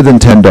give more than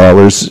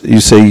 $10. You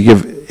say you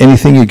give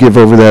anything you give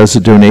over that as a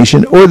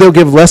donation, or they'll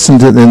give less than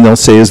that, and they'll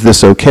say, is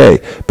this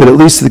okay? But at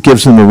least it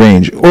gives them a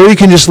range. Or you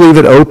can just leave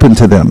it open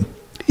to them,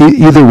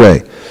 either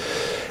way.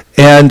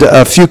 And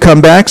a few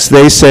comebacks,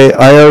 they say,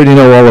 I already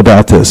know all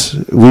about this.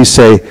 We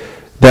say,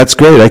 that's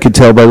great, I could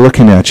tell by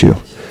looking at you.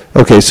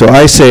 Okay, so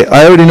I say,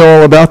 I already know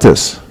all about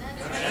this.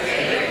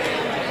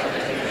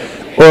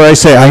 Or I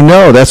say, I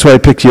know, that's why I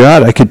picked you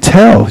out. I could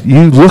tell.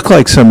 You look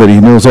like somebody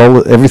who knows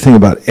everything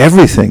about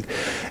everything.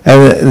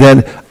 And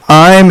then,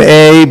 I'm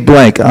a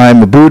blank.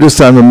 I'm a Buddhist,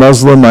 I'm a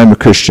Muslim, I'm a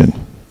Christian.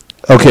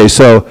 Okay,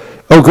 so,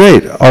 oh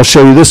great, I'll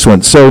show you this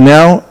one. So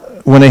now,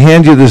 when I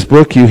hand you this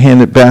book, you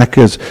hand it back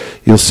as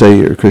you'll say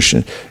you're a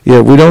Christian.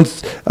 Yeah, we don't,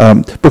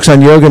 books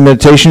on yoga and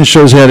meditation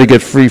shows you how to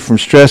get free from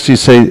stress. You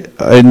say,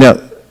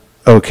 no,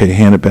 okay,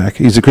 hand it back.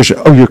 He's a Christian.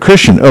 Oh, you're a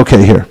Christian.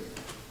 Okay, here.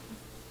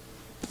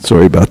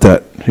 Sorry about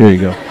that. Here you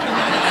go.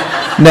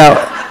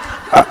 Now,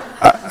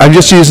 I'm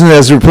just using it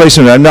as a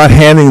replacement. I'm not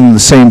handing them the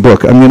same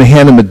book. I'm going to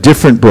hand them a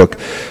different book.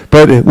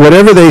 But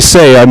whatever they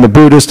say, I'm a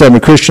Buddhist, I'm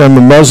a Christian, I'm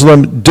a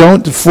Muslim,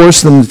 don't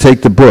force them to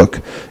take the book.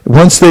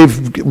 Once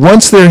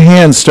their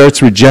hand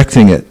starts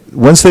rejecting it,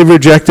 once they've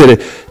rejected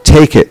it,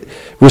 take it.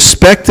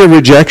 Respect their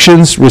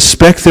rejections,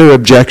 respect their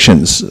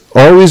objections.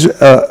 Always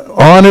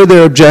honor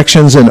their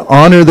objections and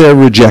honor their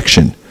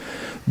rejection.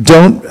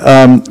 Don't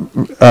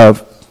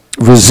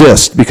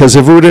resist, because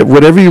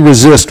whatever you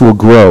resist will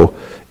grow.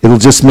 It'll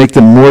just make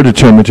them more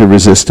determined to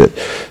resist it.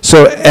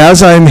 So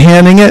as I'm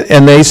handing it,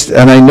 and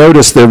I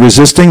notice they're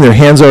resisting, their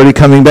hand's already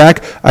coming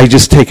back, I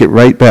just take it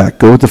right back.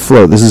 Go with the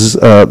flow. This is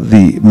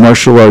the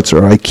martial arts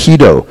or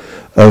Aikido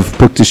of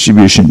book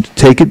distribution.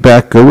 Take it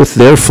back, go with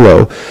their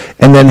flow,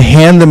 and then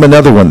hand them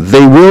another one.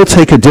 They will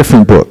take a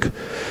different book.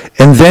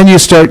 And then you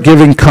start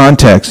giving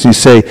context. You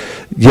say,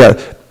 yeah,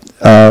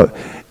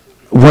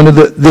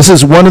 this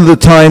is one of the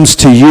times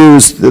to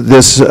use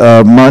this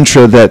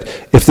mantra that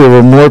if there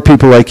were more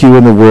people like you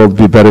in the world, it would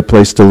be a better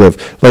place to live.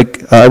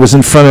 Like I was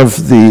in front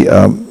of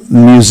the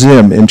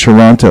museum in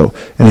Toronto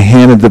and I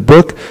handed the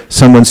book.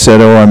 Someone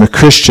said, oh, I'm a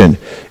Christian.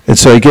 And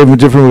so I gave him a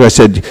different book. I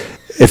said,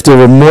 if there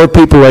were more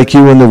people like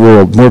you in the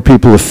world, more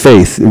people of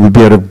faith, it would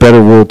be a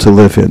better world to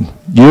live in.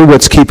 You're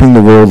what's keeping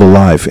the world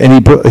alive. And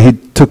he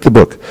took the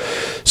book.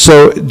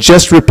 So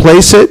just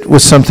replace it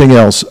with something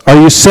else. Are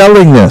you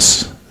selling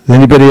this?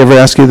 Anybody ever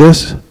ask you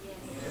this?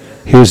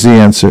 Here's the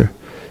answer.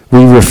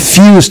 We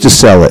refuse to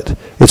sell it.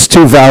 It's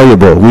too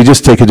valuable. We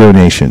just take a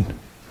donation.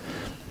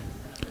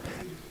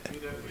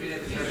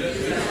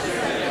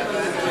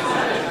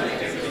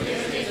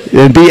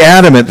 And be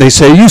adamant. They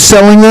say, are you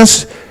selling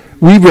this?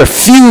 We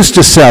refuse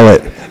to sell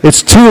it.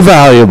 It's too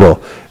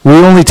valuable. We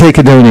only take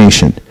a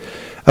donation.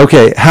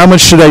 Okay, how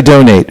much should I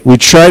donate? We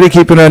try to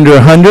keep it under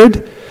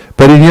 100,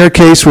 but in your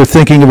case, we're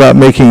thinking about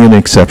making an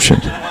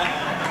exception.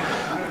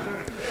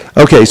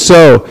 Okay,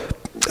 so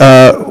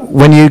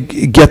when you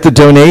get the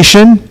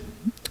donation,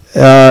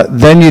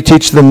 then you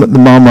teach them the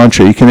Maha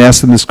Mantra. You can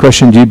ask them this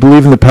question, do you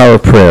believe in the power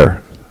of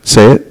prayer?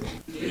 Say it.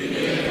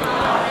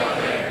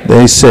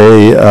 They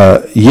say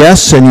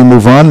yes, and you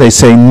move on. They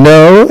say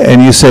no,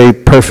 and you say,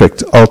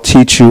 perfect, I'll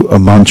teach you a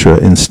mantra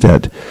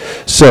instead.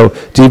 So,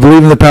 do you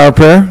believe in the power of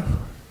prayer?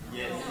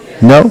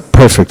 Yes. No?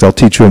 Perfect, I'll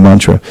teach you a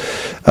mantra.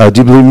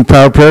 Do you believe in the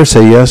power of prayer?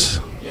 Say yes.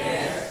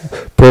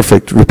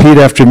 Perfect. Repeat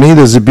after me.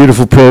 There's a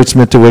beautiful prayer. It's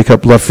meant to wake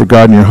up love for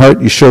God in your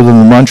heart. You show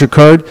them the mantra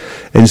card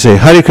and you say,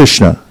 Hare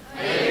Krishna.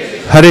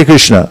 Hare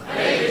Krishna.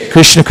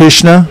 Krishna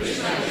Krishna.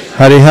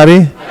 Hare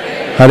Hare.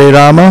 Hare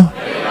Rama.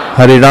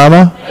 Hare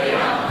Rama.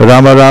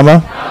 Rama Rama.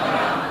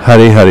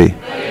 Hare Hare.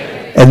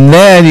 And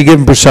then you give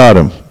them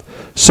prasadam.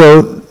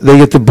 So they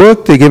get the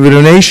book, they give a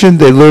donation,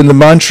 they learn the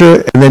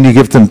mantra, and then you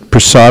give them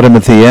prasadam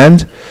at the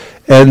end.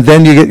 And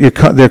then you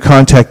get their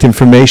contact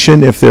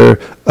information if they're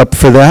up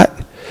for that.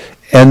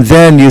 And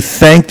then you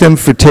thank them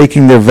for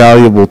taking their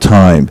valuable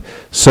time.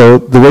 So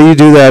the way you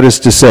do that is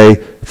to say,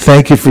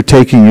 thank you for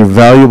taking your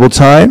valuable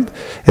time.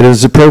 And if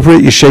it's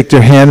appropriate, you shake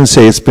their hand and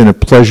say, it's been a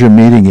pleasure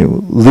meeting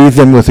you. Leave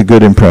them with a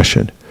good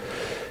impression.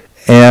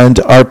 And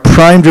our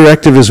prime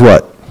directive is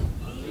what?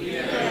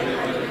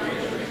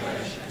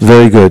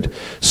 Very good.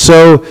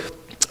 So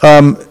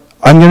I'm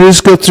going to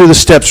just go through the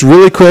steps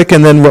really quick,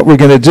 and then what we're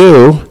going to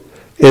do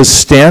is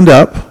stand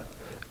up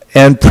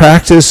and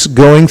practice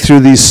going through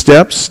these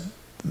steps.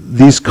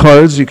 These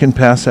cards you can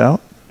pass out.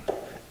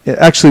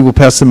 Actually, we'll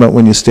pass them out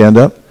when you stand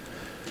up.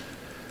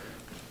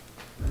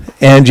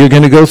 And you're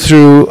going to go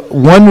through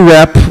one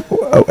rep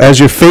as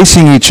you're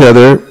facing each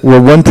other, where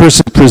one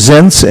person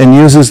presents and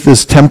uses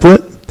this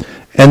template.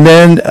 And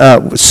then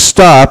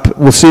stop.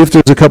 We'll see if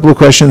there's a couple of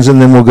questions, and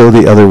then we'll go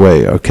the other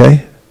way,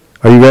 okay?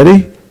 Are you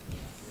ready?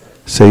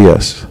 Say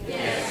yes.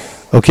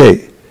 Yes.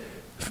 Okay.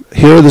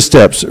 Here are the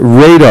steps.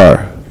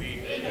 Radar.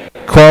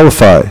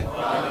 Qualify.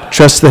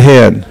 Trust the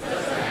hand.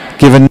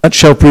 Give a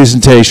nutshell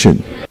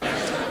presentation.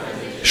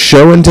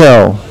 Show and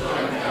tell.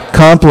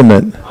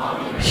 Compliment.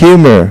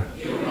 Humor.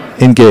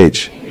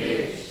 Engage.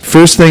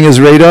 First thing is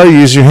radar. You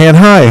use your hand.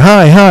 Hi,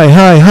 hi, hi,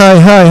 hi, hi,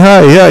 hi,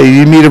 hi. Yeah,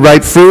 you meet a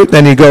ripe fruit,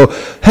 then you go,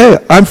 hey,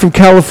 I'm from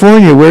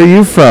California. Where are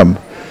you from?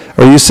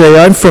 Or you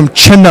say, I'm from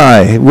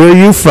Chennai. Where are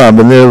you from?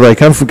 And they're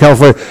like, I'm from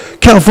California.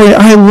 California,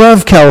 I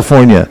love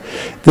California.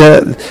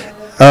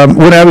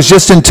 When I was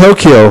just in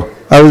Tokyo,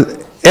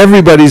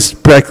 everybody's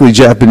practically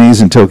Japanese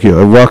in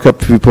Tokyo. I walk up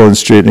to people on the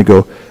street and I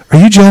go, are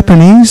you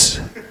Japanese?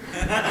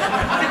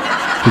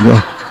 They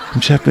go, I'm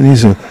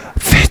Japanese.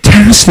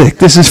 Fantastic,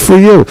 this is for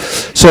you.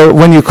 So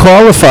when you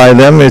qualify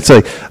them, it's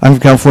like, I'm from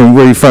California,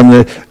 where are you from?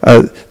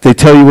 They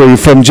tell you where you're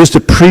from. Just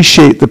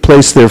appreciate the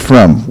place they're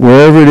from,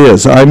 wherever it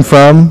is. I'm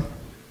from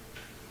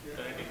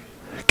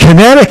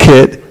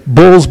Connecticut.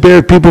 Bowles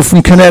Bear, people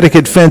from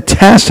Connecticut,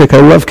 fantastic. I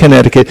love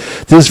Connecticut.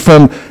 This is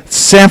from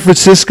San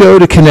Francisco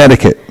to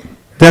Connecticut.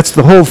 That's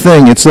the whole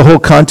thing. It's the whole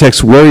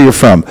context where you're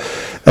from.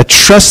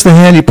 Trust the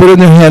hand, you put it in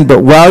their hand,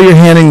 but while you're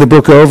handing the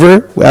book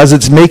over, as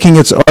it's making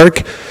its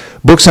arc,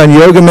 books on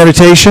yoga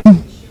meditation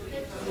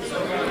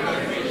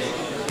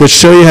that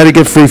show you how to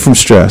get free from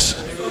stress.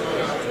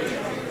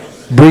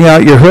 Bring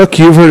out your hook.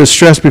 You've heard of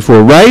stress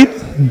before, right?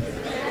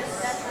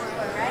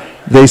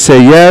 They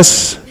say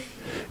yes.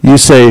 You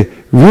say,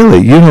 really?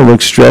 You don't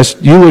look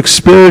stressed. You look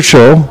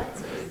spiritual.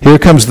 Here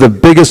comes the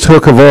biggest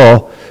hook of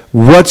all.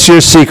 What's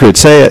your secret?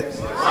 Say it.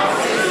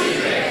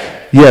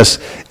 Yes.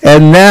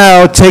 And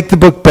now take the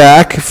book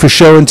back for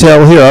show and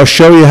tell. Here, I'll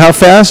show you how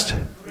fast.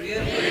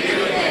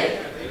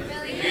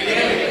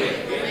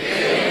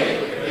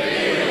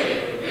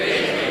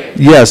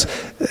 Yes.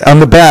 On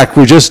the back,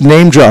 we're just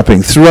name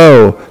dropping.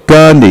 Thoreau,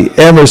 Gandhi,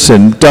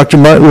 Emerson, Dr.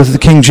 Martin Luther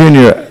King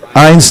Jr.,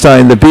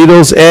 Einstein, the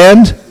Beatles,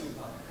 and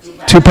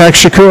Tupac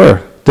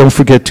Shakur. Don't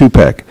forget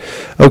Tupac.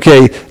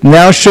 Okay,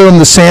 now show them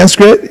the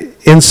Sanskrit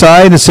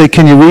inside and say,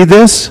 can you read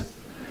this?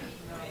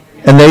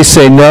 And they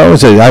say no.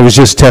 Say, I was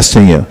just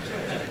testing you.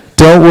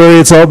 Don't worry,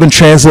 it's all been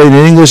translated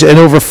in English, and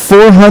over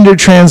 400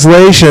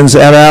 translations,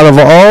 and out of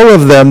all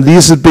of them,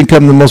 these have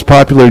become the most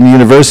popular in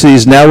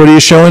universities. Now what are you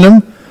showing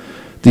them?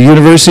 The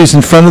universities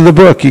in front of the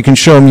book. You can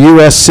show them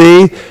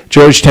USC,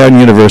 Georgetown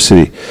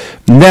University.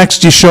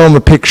 Next, you show them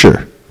a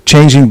picture,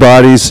 changing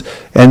bodies,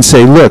 and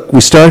say, look,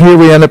 we start here,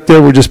 we end up there,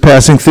 we're just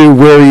passing through.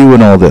 Where are you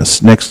in all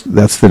this? Next,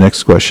 that's the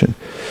next question.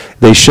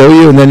 They show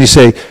you, and then you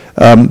say,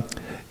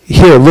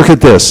 here, look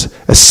at this.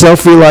 A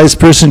self-realized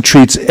person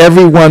treats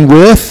everyone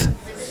with,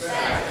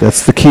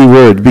 that's the key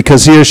word,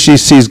 because he or she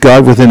sees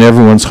God within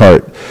everyone's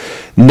heart.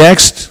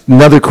 Next,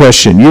 another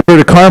question. You heard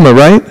of karma,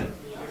 right?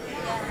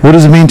 What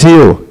does it mean to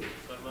you?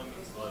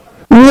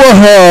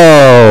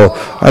 Whoa!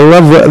 I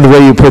love the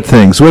way you put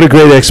things. What a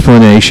great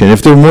explanation.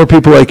 If there were more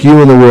people like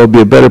you in the world, it'd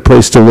be a better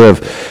place to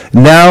live.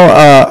 Now,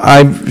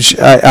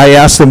 I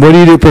asked them, what do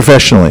you do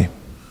professionally?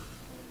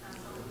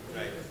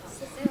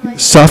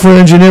 Software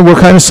engineer? What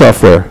kind of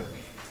software?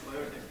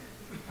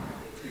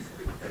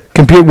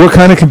 What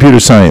kind of computer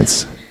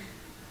science?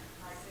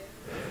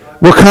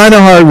 What kind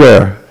of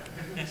hardware?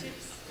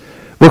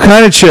 What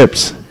kind of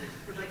chips?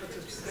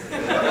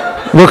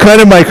 What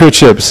kind of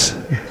microchips?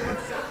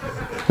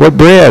 What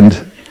brand?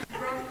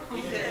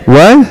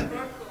 What?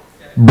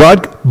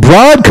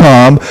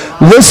 Broadcom.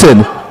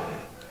 Listen.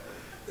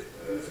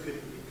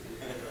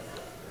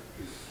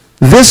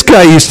 This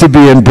guy used to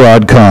be in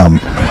Broadcom.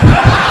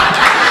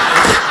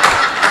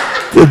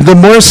 The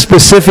more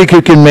specific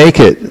you can make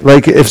it,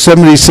 like if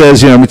somebody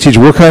says, I'm a teacher,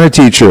 what kind of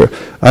teacher?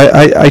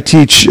 I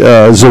teach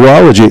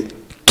zoology.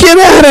 Get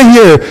out of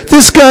here!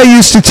 This guy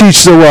used to teach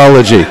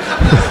zoology.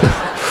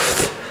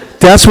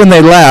 That's when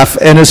they laugh,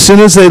 and as soon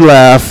as they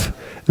laugh,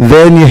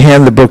 then you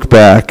hand the book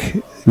back.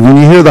 When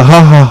you hear the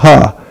ha ha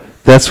ha,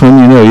 that's when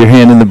you know you're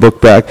handing the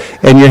book back.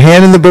 And you're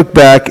handing the book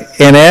back,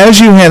 and as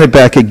you hand it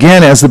back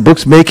again, as the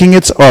book's making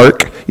its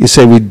arc, you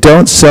say, we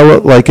don't sell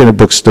it like in a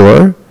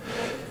bookstore.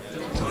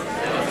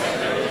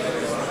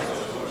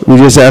 We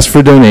just ask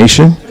for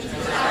donation.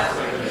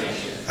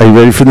 Are you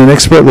ready for the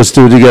next part? Let's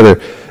do it together.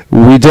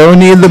 We don't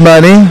need the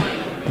money.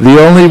 The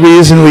only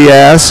reason we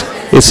ask,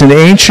 it's an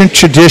ancient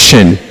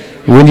tradition.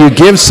 When you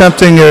give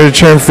something in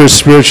return for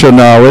spiritual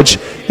knowledge,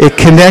 it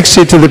connects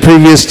you to the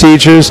previous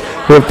teachers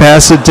who have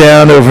passed it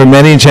down over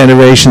many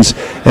generations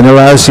and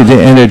allows you to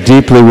enter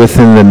deeply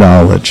within the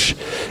knowledge.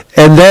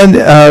 And then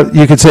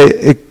you could say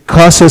it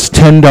costs us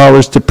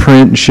 $10 to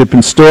print and ship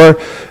and store.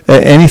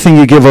 Anything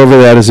you give over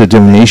that is a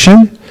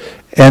donation.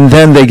 And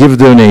then they give a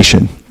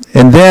donation.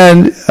 And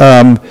then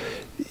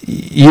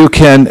you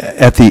can,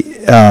 at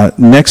the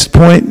next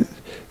point,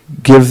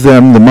 give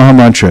them the Maha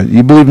Mantra.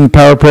 You believe in the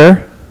power of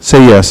prayer?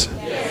 Say yes.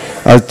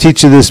 I'll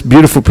teach you this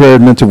beautiful prayer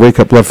meant to wake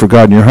up love for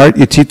God in your heart.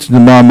 You teach them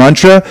the Maha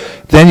Mantra.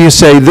 Then you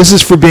say, this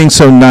is for being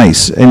so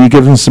nice. And you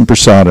give them some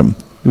prasadam.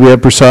 Do we have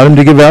prasadam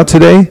to give out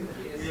today?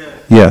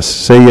 Yes.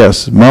 Say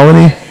yes.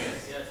 Malini?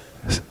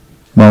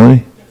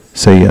 Malini?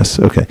 Say yes.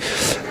 Okay.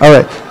 All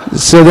right.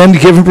 So then you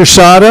give them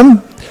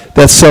prasadam.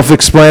 That's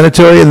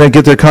self-explanatory. And then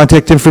get their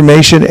contact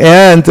information.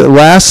 And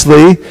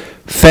lastly,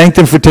 thank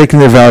them for taking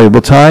their valuable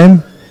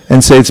time.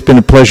 And say, it's been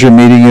a pleasure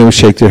meeting you.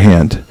 Shake their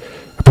hand.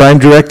 Prime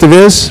directive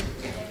is?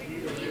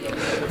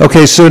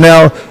 Okay, so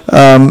now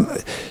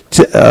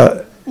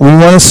we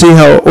want to see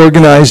how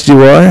organized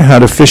you are,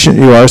 how efficient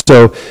you are.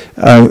 So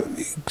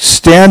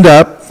stand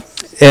up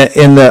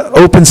in the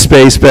open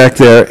space back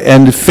there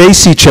and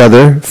face each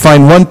other.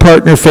 Find one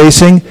partner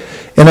facing.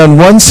 And on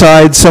one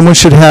side, someone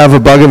should have a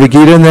Bhagavad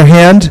Gita in their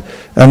hand.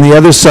 On the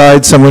other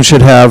side, someone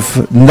should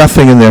have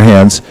nothing in their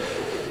hands.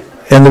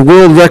 And the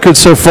world record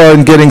so far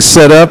in getting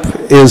set up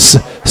is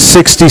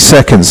 60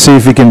 seconds. See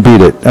if you can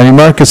beat it. On your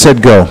mark, I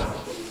said go.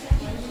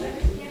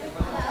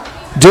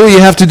 Do what you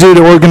have to do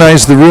to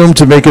organize the room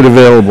to make it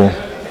available.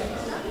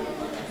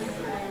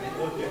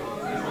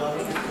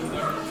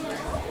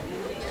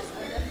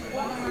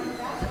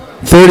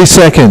 30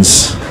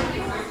 seconds.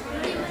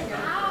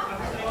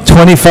 20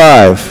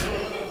 25.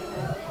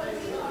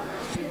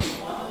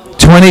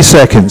 20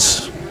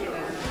 seconds.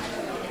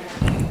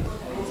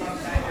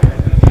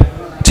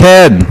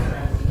 10.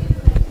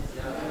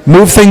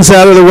 Move things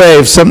out of the way.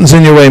 If something's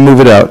in your way, move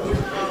it out.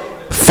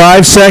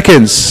 5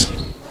 seconds.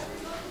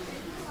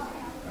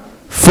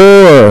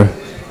 4,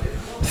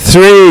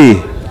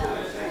 3,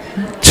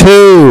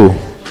 2.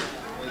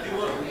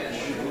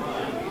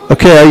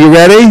 Okay, are you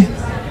ready?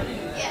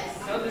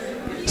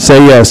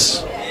 Say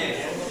yes.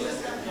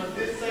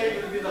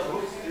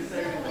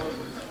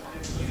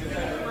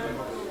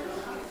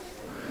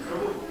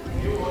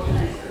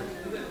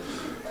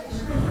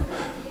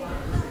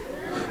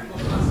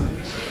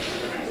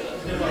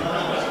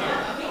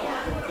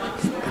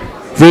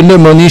 Vrinda,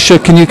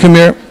 Monisha, can you come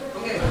here?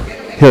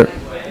 Here.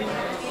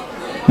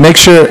 Make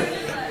sure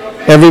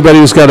everybody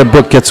who's got a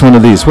book gets one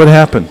of these. What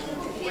happened?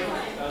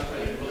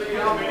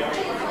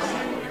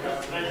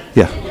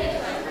 Yeah.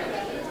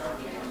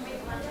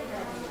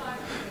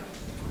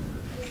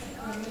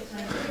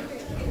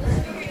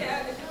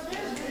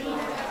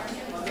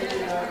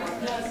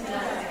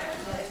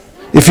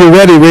 If you're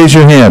ready, raise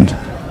your hand.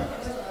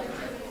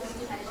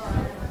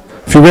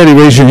 If you're ready,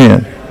 raise your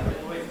hand.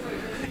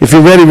 If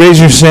you're ready, raise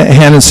your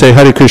hand and say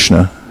Hare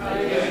Krishna.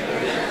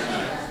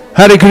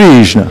 Hare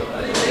Krishna.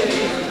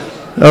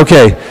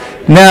 Okay.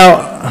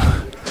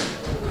 Now,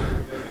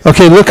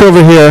 okay, look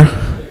over here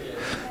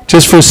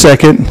just for a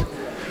second.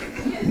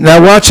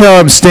 Now watch how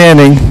I'm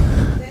standing.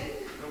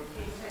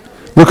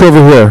 Look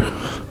over here.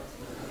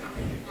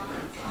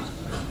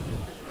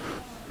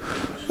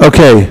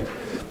 Okay.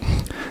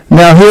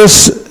 Now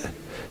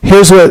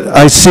here's what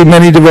I see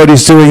many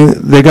devotees doing.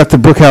 They got the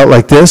book out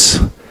like this,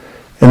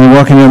 and they're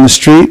walking down the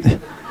street.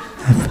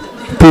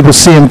 People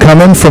see him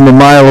coming from a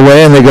mile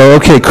away, and they go,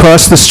 okay,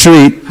 cross the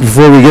street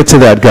before we get to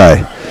that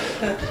guy.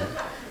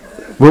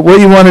 But what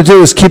you want to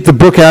do is keep the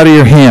book out of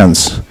your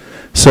hands.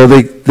 So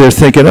they're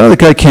thinking, oh, the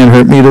guy can't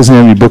hurt me. He doesn't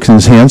have any books in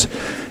his hands.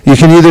 You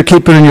can either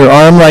keep it in your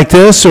arm like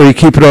this, or you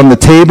keep it on the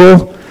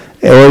table,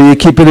 or you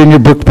keep it in your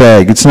book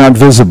bag. It's not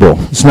visible.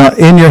 It's not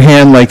in your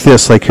hand like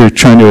this, like you're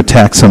trying to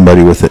attack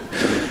somebody with it.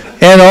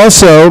 And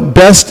also,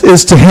 best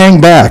is to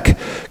hang back,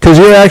 because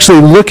you're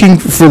actually looking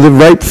for the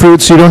ripe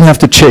fruits. You don't have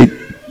to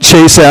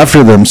chase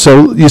after them.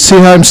 So you see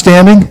how I'm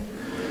standing?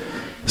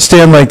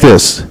 Stand like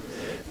this.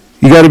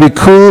 You got to be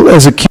cool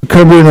as a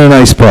cucumber in an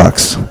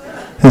icebox.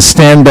 And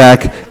stand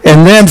back.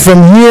 And then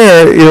from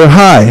here, you're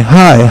high,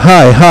 high,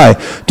 high, high.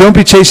 Don't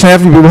be chasing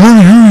after people.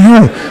 High, high,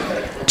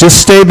 high. Just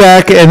stay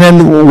back and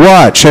then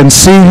watch and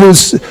see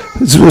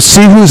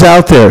who's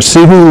out there.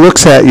 See who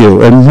looks at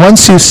you. And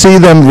once you see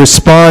them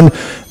respond,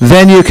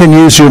 then you can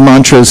use your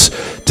mantras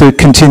to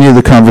continue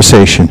the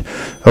conversation.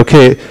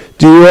 Okay,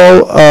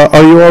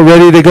 are you all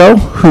ready to go?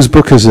 Whose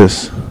book is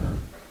this?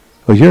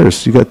 Oh,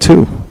 yours. You got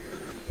 2.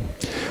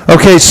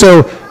 Okay,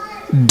 so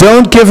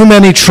don't give them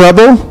any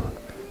trouble.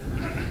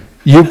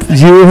 You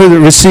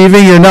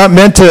receiving, you're not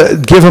meant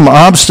to give them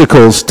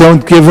obstacles.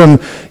 Don't give them,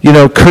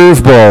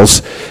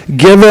 curveballs.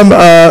 Give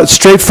them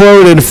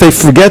straightforward, and if they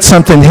forget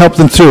something, help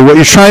them through. What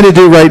you're trying to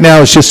do right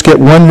now is just get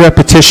one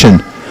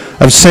repetition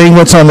of saying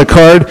what's on the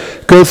card.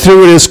 Go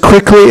through it as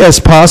quickly as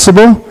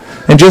possible,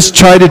 and just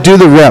try to do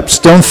the reps.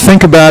 Don't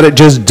think about it,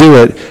 just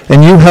do it.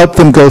 And you help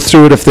them go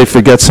through it if they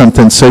forget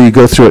something, so you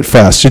go through it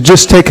fast. You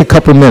just take a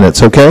couple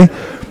minutes, okay?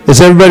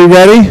 Is everybody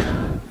ready?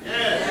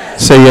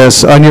 Yes. Say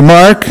yes. On your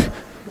mark.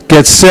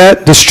 Get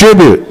set,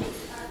 distribute.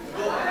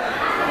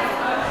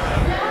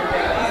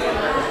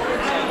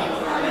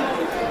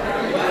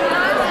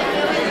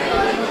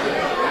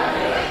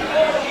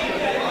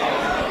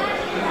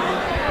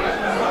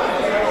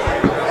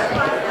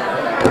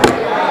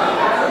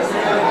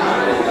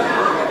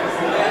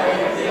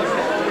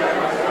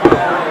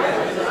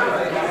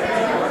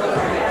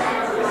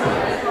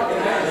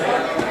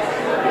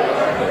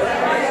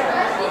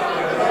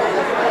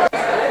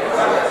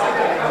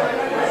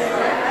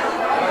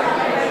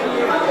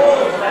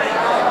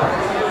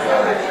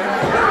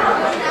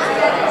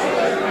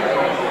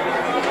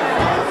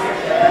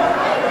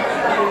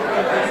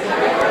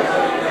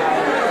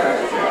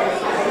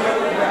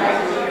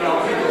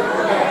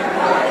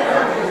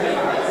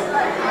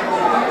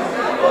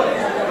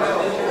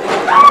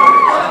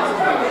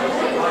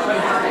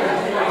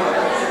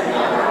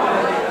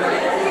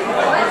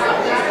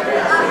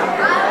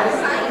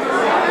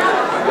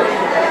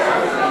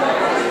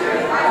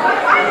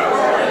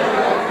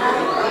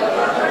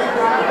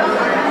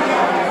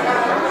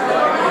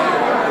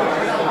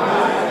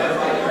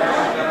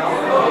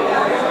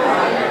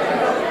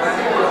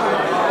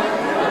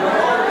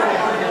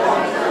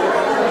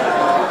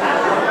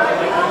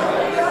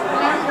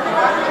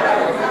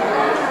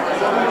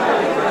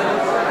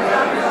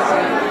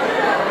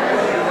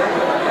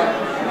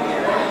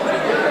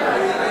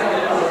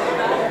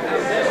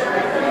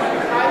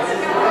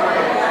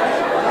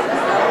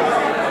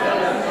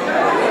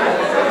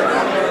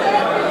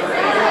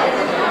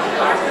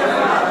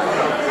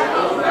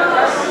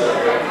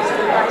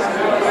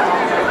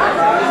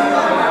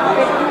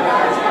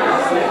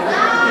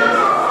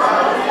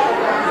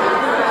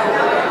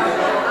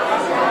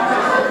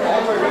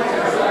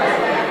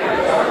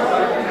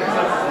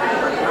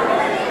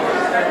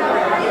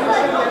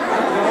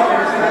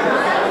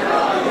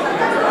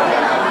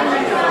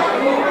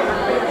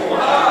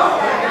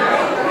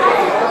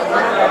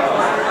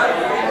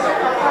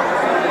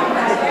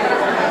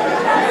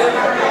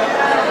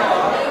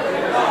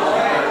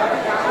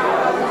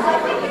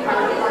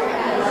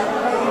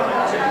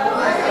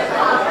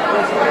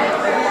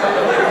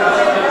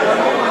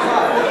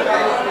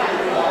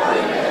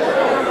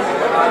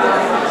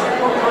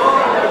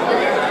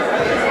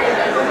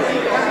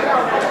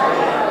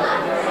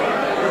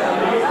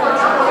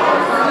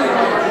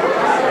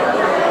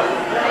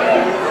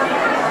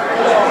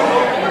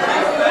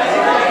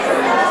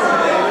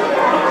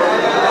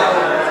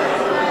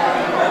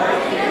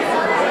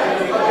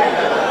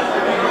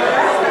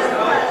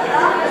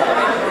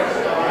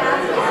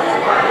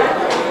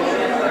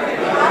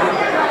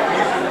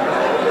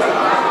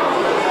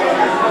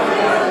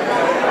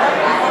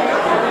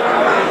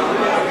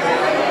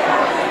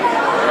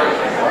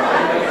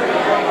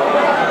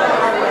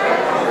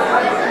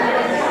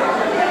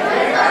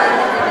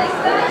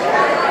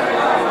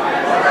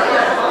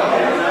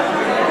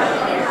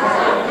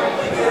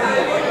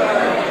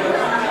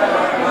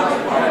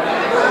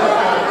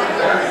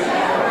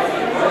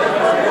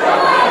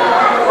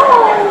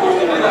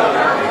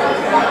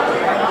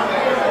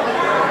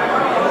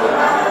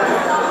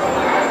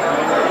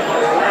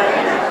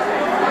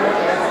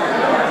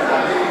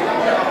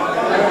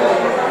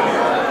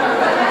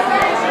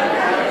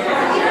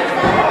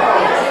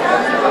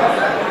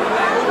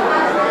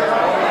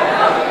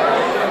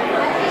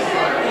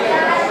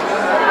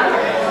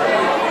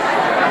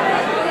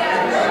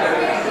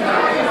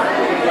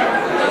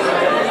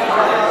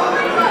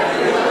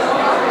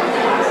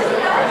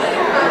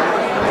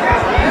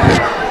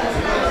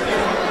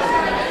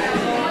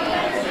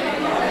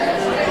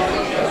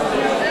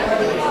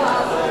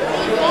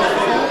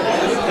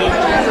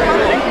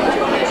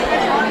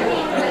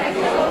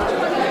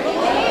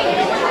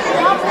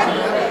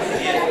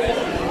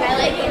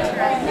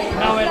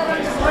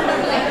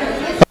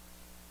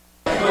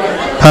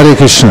 Hare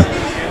Krishna.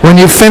 When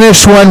you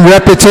finish one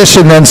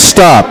repetition, then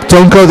stop.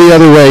 Don't go the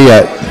other way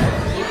yet.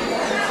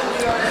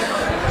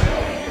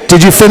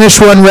 Did you finish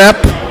one rep?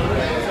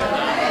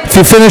 If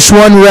you finish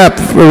one rep,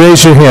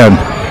 raise your hand.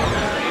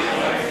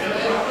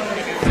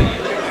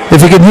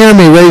 If you can hear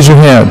me, raise your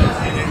hand.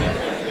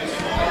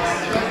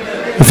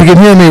 If you can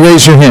hear me,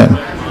 raise your hand.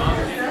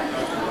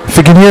 If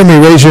you can hear me,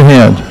 raise your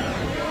hand.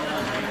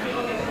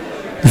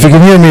 If you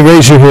can hear me,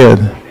 raise your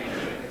hand.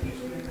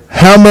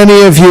 How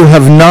many of you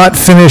have not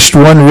finished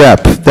one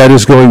rep that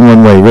is going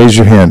one way? Raise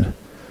your hand.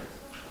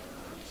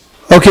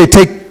 Okay,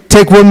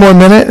 take one more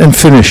minute and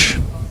finish.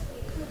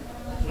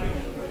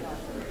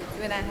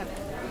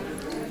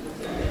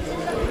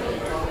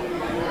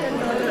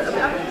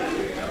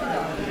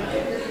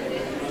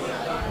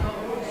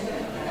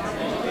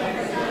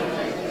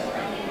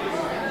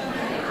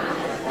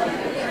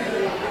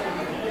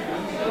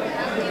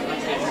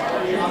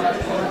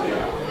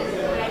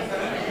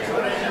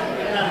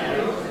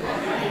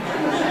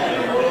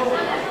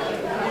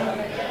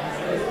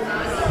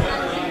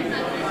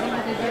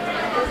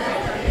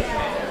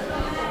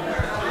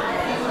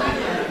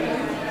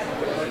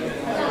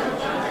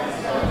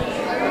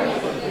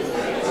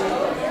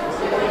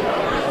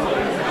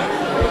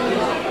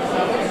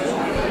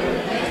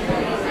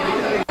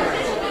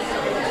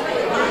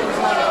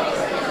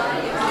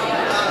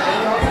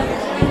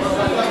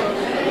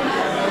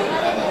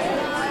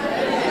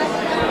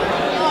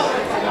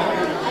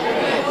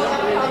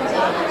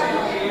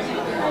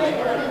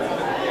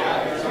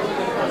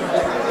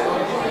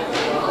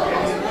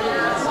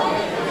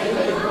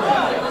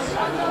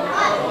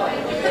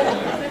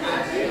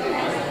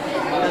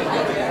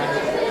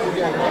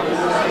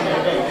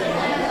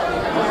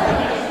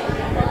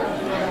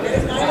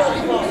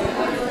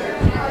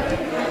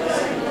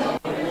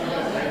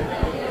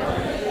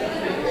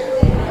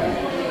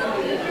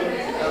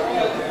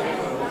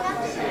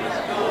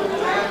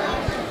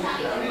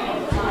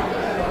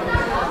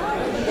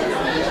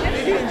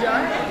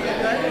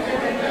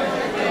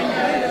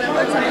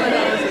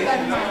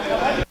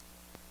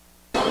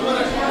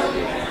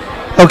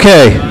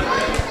 Okay,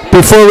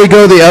 before we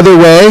go the other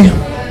way,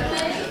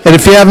 and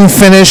if you haven't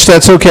finished,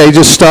 that's okay,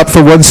 just stop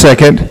for 1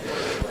 second.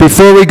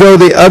 Before we go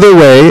the other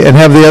way and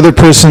have the other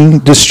person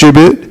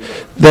distribute,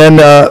 then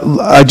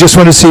I just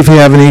want to see if you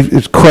have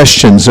any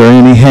questions or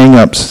any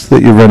hang-ups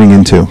that you're running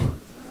into.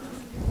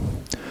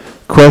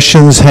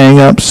 Questions,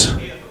 hang-ups?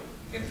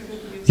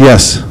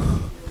 Yes.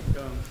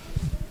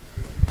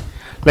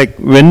 Like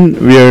when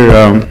we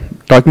are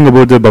talking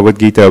about the Bhagavad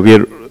Gita, we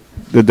are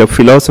the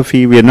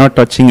philosophy, we are not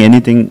touching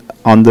anything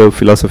on the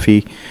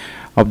philosophy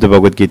of the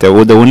Bhagavad Gita.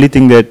 The only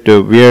thing that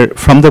we are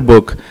from the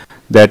book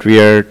that we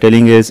are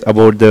telling is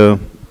about the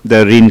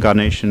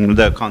reincarnation,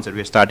 the concept.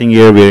 We are starting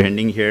here, we are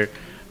ending here,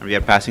 and we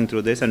are passing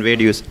through this. And where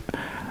do you?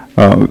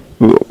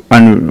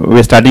 And we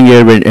are starting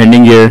here, we are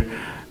ending here,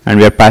 and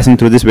we are passing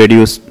through this. Where do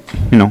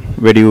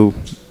you?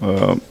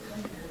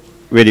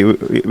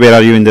 Where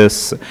are you in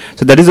this?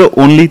 So that is the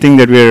only thing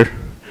that we are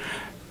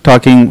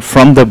talking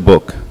from the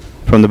book,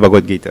 from the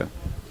Bhagavad Gita.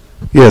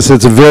 Yes,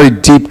 it's a very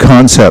deep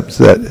concept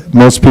that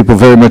most people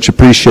very much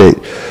appreciate.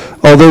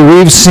 Although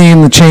we've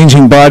seen the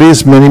changing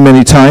bodies many,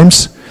 many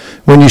times,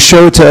 when you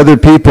show it to other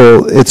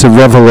people, it's a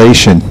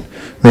revelation.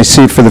 They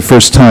see it for the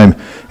first time.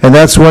 And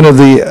that's one of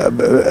the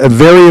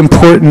very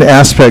important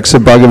aspects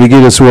of Bhagavad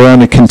Gita, is we're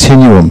on a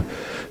continuum.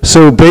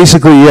 So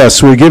basically,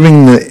 yes, we're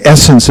giving the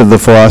essence of the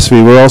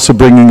philosophy. We're also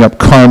bringing up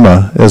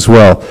karma as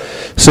well.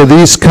 So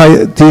these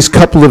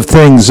couple of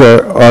things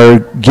are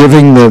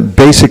giving the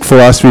basic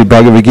philosophy of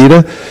Bhagavad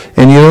Gita,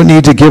 and you don't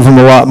need to give them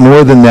a lot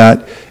more than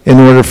that in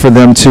order for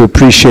them to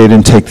appreciate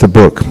and take the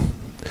book.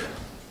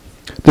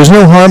 There's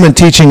no harm in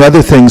teaching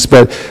other things,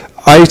 but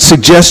I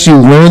suggest you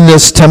learn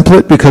this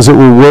template because it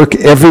will work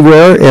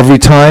everywhere, every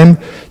time,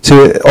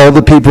 to all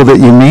the people that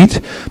you meet,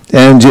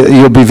 and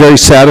you'll be very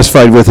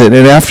satisfied with it.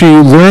 And after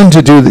you learn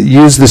to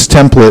use this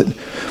template,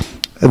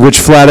 which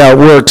flat out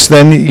works,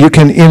 then you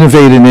can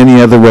innovate in any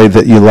other way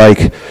that you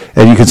like,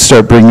 and you can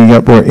start bringing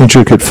up more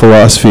intricate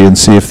philosophy and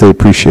see if they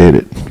appreciate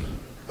it.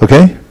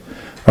 Okay?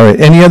 All right.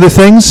 Any other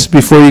things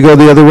before you go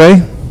the other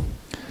way?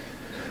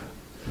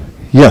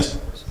 Yes.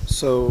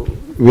 So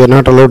we are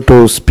not allowed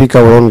to speak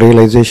our own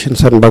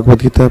realizations on Bhagavad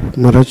Gita,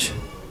 Maharaj?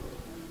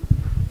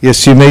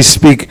 Yes, you may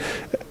speak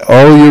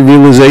all your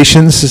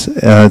realizations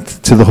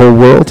to the whole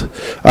world.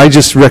 I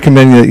just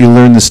recommend that you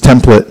learn this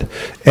template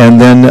and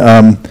then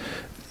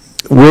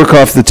work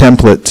off the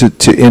template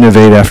to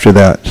innovate after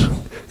that.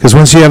 Because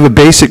once you have a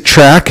basic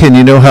track and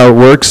you know how it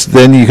works,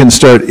 then you can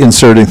start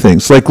inserting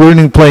things. Like playing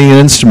an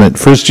instrument.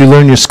 First you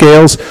learn your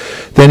scales,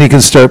 then you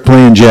can start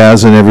playing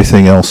jazz and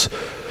everything else.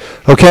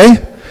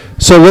 Okay?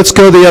 So let's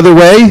go the other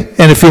way,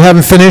 and if you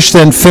haven't finished,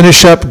 then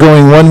finish up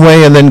going one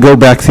way and then go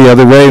back the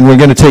other way, and we're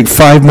going to take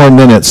 5 more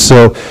minutes.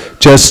 So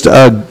just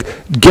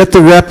get the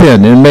rep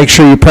in and make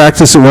sure you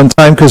practice it one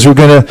time, because we're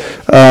going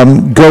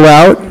to go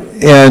out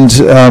and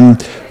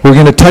we're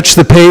going to touch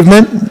the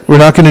pavement. We're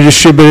not going to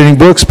distribute any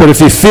books, but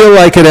if you feel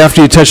like it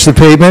after you touch the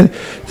pavement,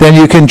 then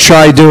you can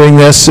try doing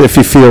this if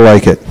you feel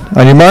like it.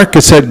 On your mark,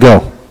 get set,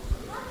 go.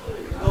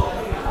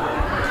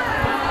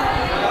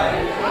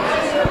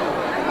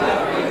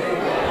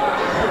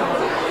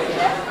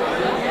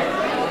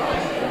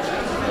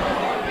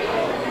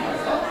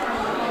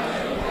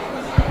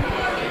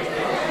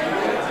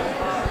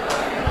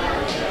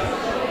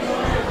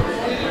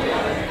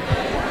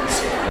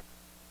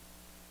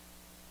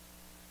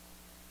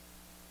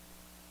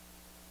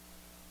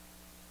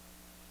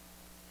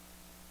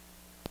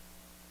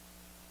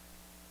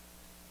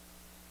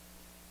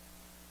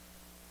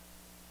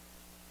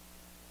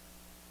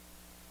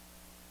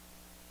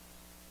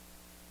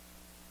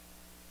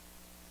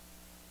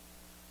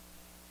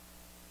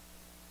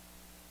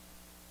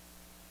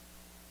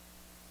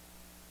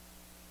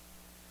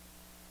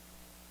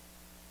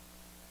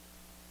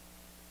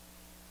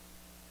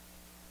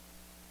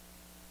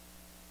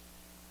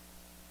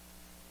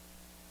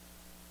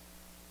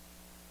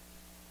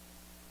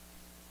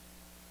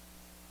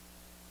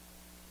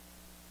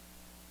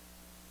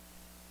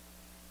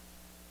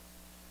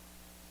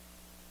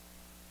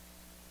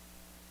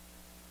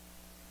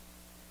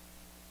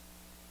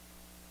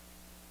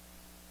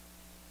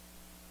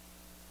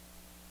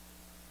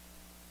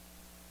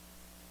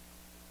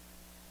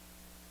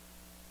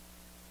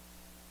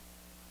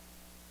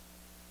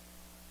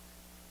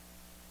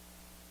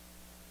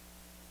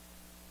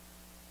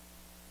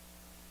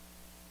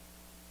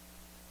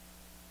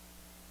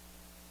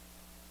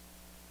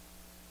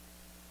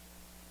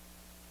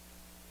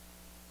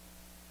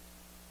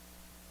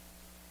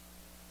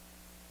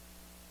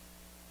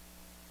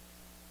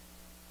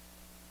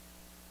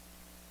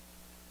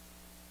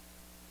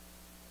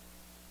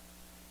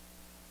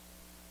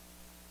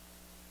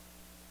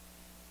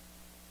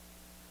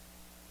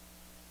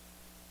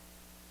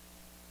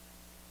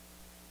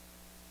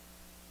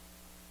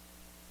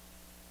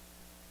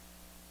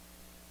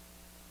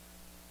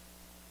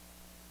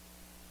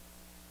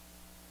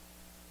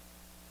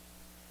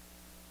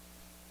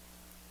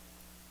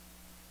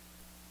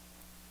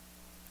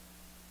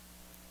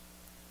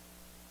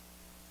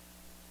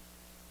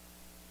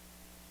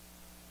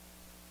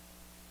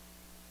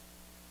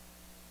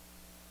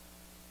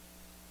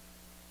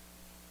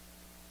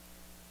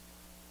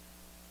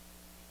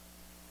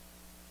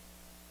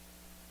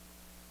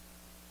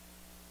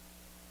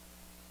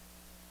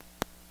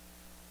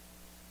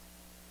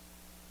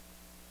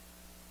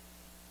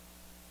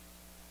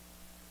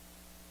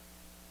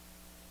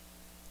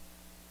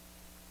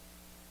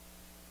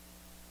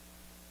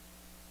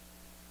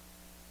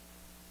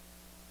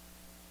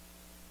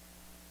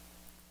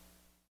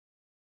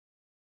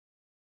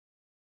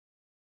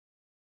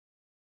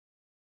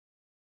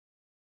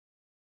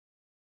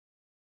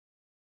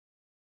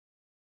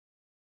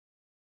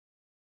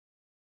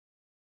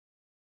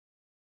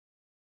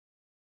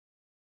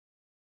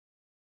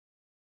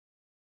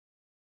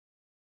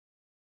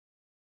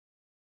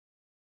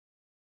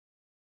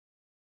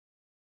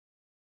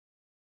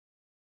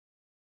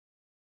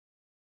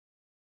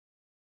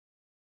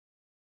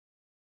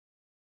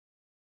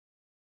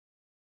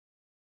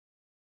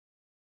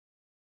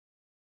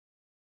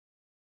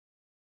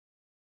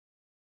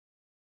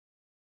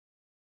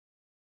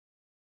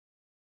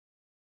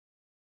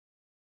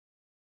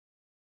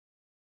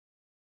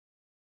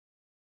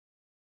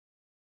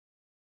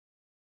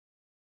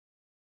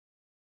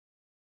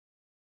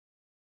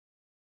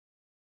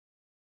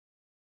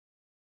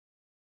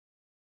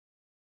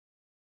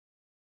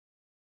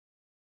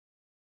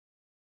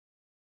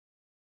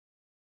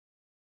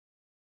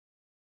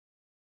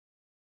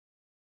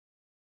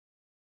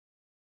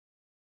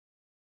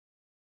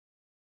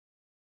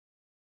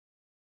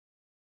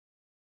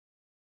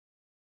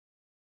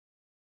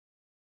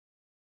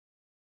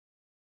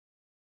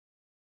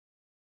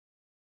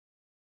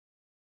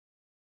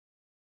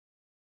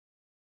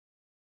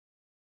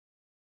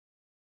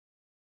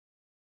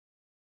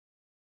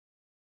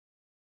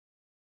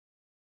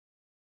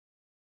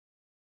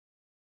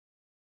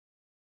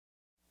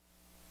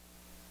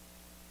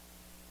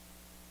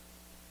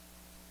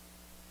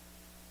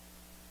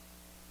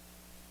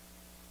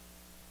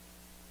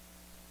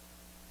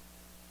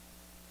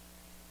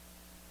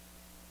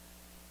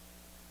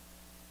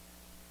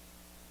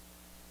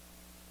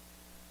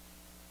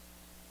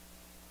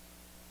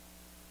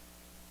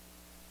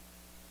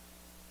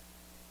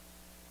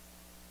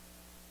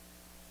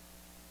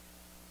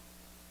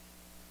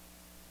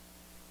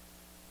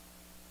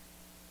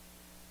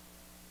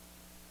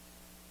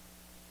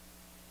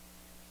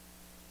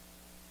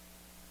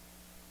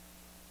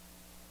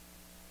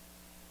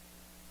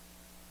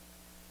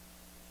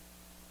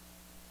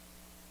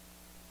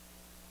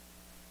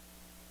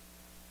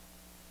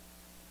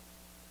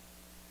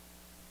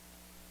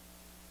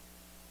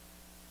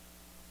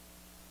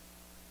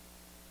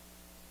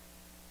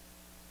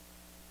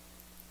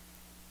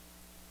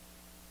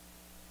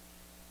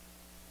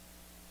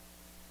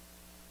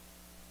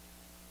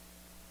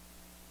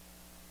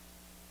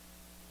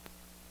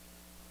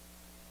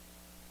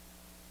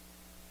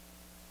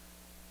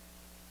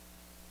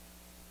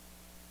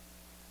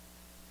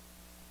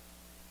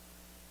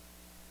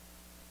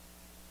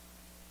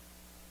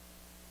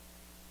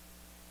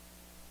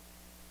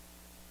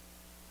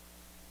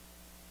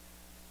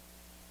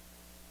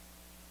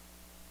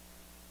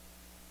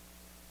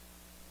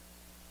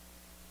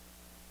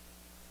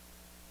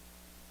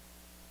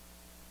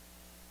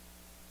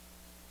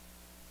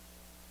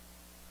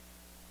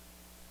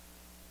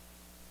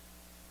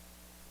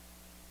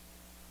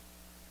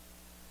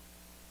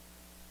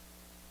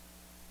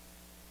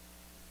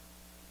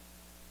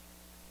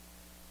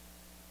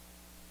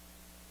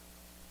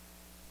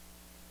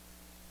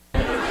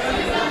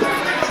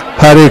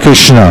 Hare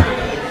Krishna.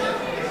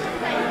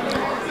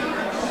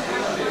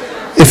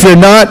 If you're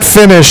not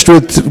finished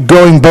with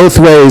going both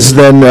ways,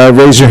 then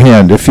raise your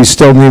hand if you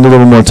still need a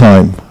little more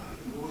time.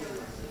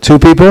 2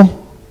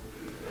 people?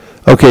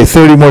 Okay,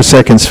 30 more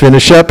seconds.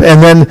 Finish up.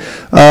 And then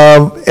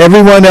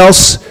everyone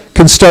else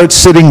can start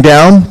sitting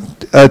down.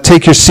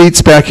 Take your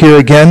seats back here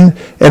again.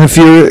 And if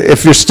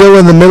you're still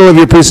in the middle of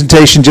your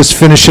presentation, just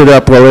finish it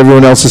up while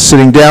everyone else is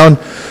sitting down.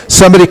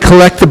 Somebody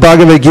collect the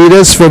Bhagavad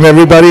Gitas from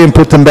everybody and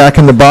put them back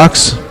in the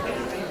box.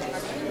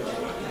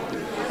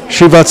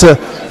 Srivatsa,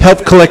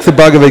 help collect the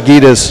Bhagavad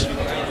Gitas.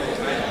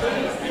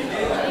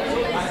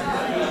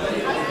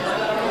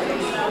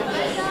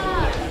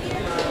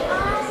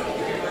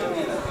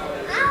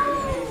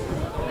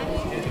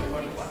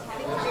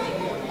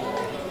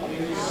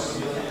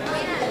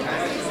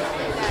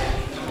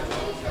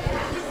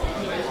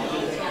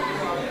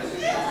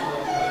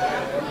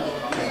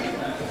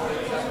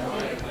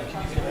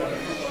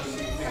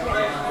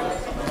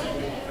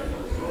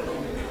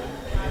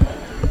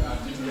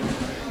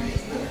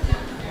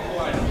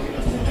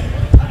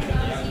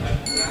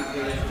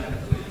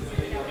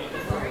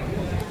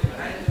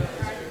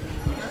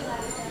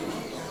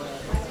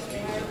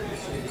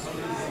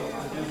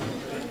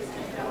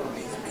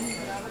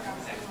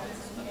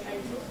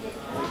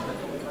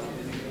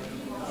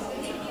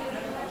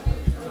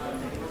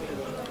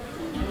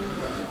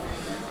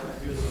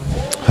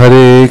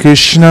 Hare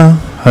Krishna,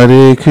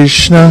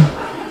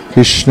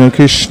 Krishna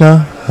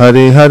Krishna,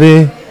 Hare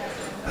Hare,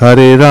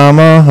 Hare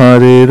Rama,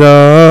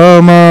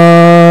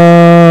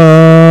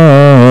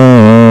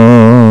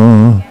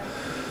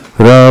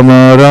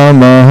 Rama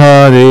Rama,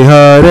 Hare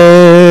Hare.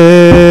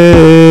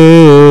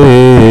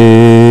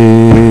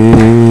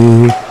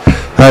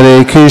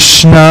 Hare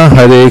Krishna,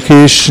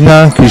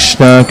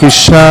 Krishna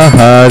Krishna,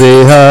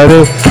 Hare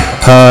Hare,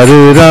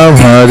 Hare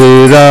Rama,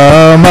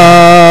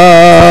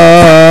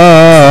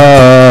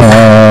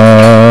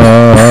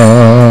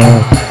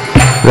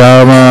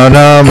 Rama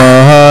Rama,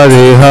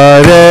 Hare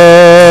Hare.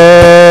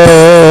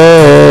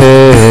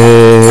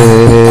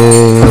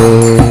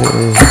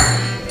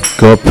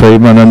 Go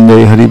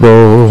Premanande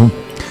Haribo.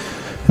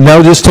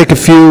 Now just take a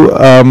few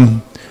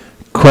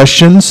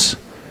questions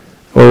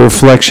or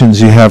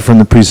reflections you have from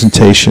the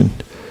presentation.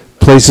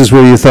 Places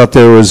where you thought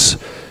there was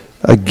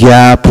a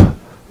gap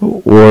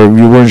or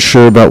you weren't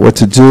sure about what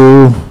to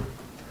do.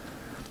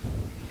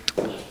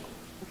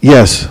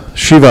 Yes,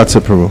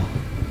 Srivatsa Prabhu.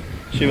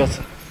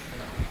 Srivatsa.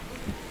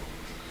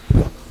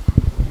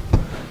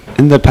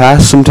 In the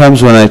past,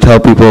 sometimes when I tell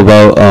people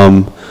about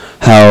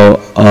how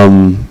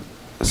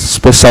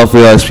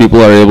self-realized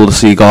people are able to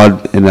see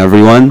God in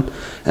everyone,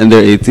 and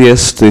they're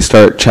atheists, they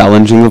start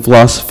challenging the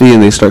philosophy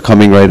and they start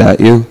coming right at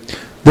you.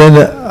 Then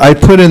I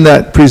put in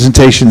that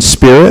presentation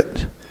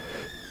spirit.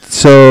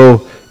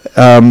 So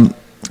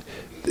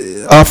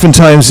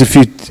oftentimes if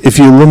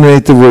you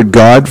eliminate the word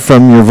God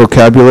from your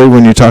vocabulary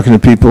when you're talking to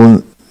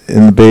people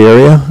in the Bay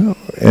Area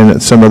and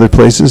at some other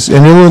places,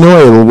 in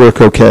Illinois it'll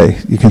work okay.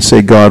 You can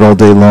say God all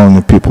day long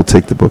if people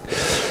take the book.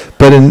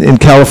 But in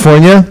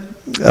California,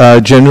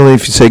 generally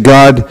if you say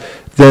God,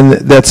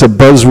 then that's a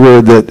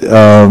buzzword that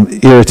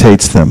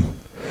irritates them.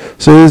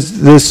 So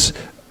this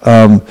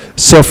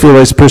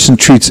self-realized person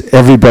treats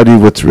everybody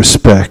with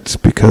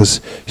respect because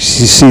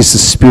she sees the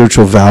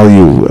spiritual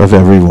value of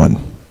everyone.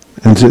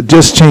 And to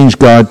just change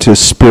God to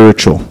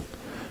spiritual.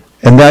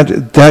 And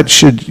that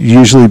should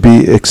usually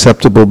be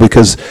acceptable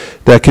because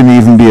that can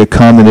even be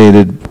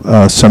accommodated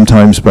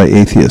sometimes by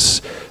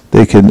atheists.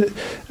 They can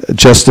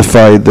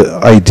justify the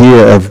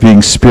idea of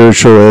being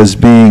spiritual as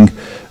being,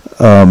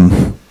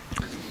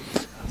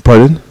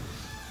 pardon?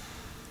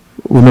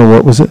 No,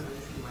 what was it?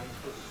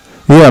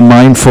 Yeah,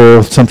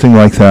 mindful, something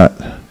like that.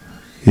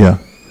 Yeah.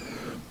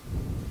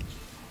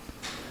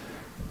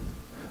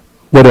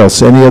 What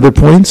else? Any other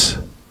points?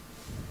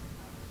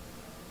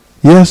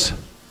 Yes?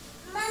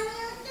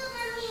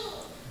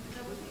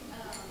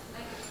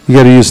 You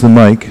got to use the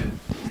mic.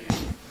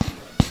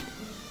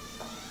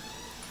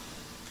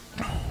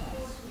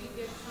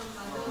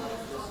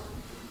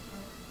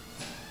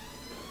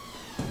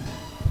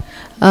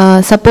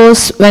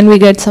 Suppose when we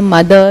get some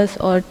mothers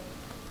or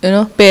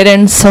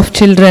parents of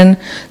children,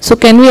 so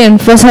can we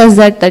emphasize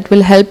that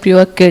will help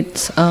your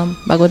kids?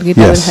 Bhagavad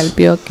Gita will help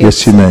your kids.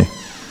 Yes, you may.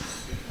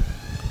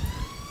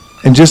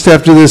 And just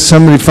after this,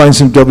 somebody find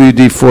some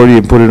WD-40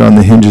 and put it on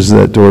the hinges of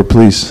that door,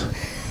 please,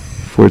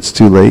 before it's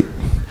too late.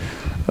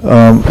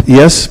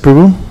 Yes,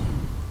 Prabhu?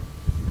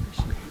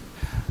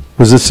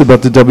 Was this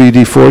about the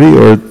WD-40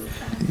 or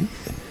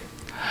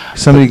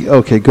somebody?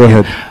 Okay, go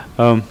ahead.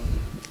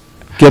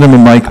 Get him a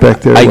mic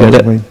back there.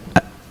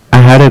 I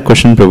had a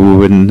question, Prabhu,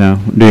 when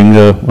doing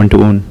the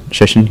one-to-one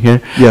session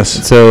here.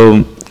 Yes.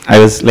 So I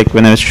was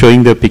when I was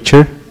showing the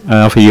picture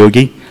of a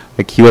yogi,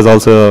 he was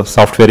also a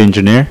software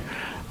engineer,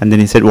 and then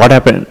he said, "What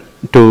happened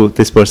to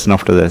this person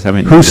after this?" I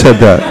mean, who said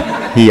that?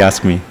 He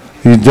asked me.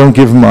 You don't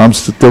give him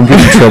don't give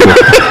him trouble.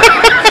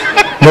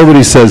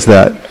 Nobody says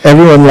that.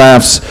 Everyone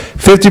laughs.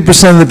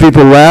 50% of the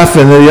people laugh,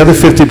 and the other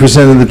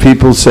 50% of the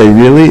people say,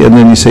 "Really?" And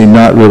then you say,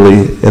 "Not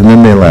really," and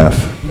then they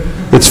laugh.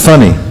 It's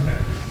funny,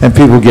 and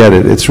people get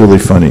it. It's really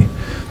funny.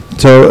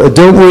 So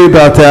don't worry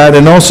about that,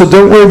 and also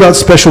don't worry about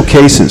special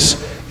cases.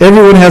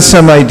 Everyone has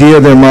some idea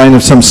in their mind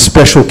of some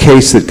special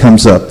case that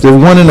comes up. They're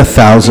 1 in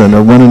 1,000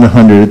 or 1 in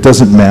 100. It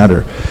doesn't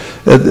matter.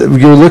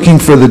 You're looking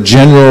for the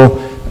general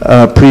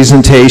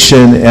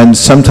presentation, and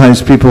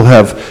sometimes people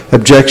have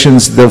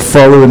objections. They'll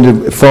fall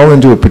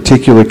into a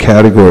particular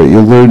category.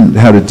 You'll learn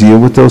how to deal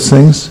with those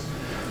things.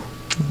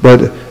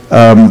 But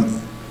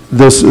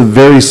those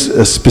very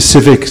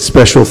specific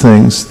special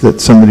things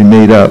that somebody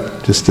made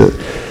up just to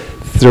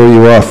throw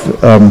you off,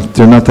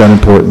 they're not that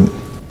important.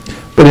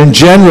 But in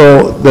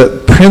general,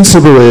 the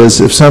principle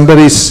is if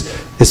somebody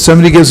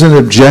gives an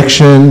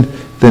objection,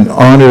 then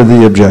honor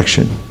the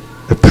objection.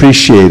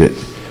 Appreciate it.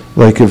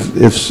 Like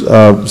if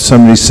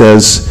somebody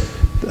says,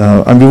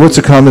 what's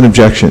a common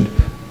objection?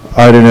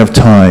 I don't have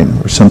time,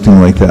 or something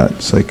like that.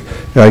 It's like,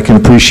 yeah, I can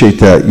appreciate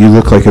that. You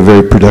look like a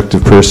very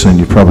productive person.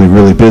 You're probably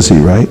really busy,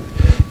 right?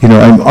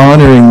 I'm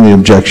honoring the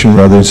objection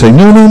rather than saying,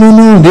 no,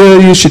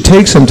 yeah, you should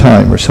take some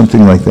time, or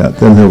something like that.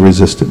 Then they'll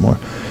resist it more.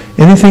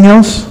 Anything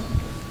else?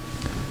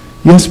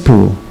 Yes,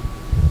 Prabhu.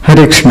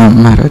 Hare Krishna,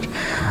 Maharaj.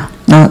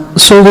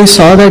 So we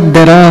saw that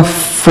there are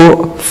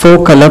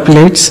four color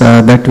plates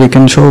that we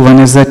can show. One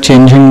is the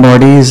changing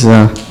bodies,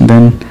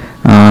 then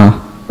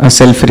a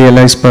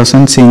self-realized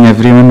person seeing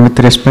everyone with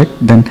respect,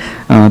 then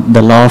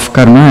the law of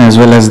karma, as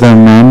well as the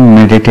man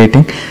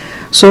meditating.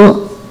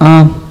 So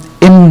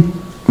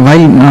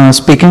while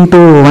speaking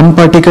to one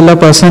particular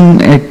person,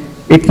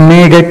 it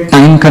may get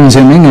time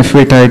consuming if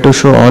we try to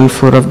show all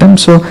four of them.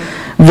 So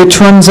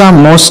which ones are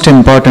most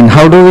important?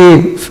 How do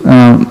we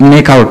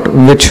make out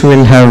which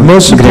will have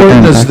most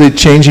important is the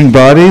changing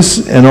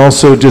bodies, and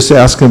also just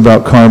ask them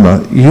about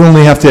karma. You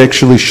only have to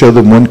actually show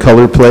them one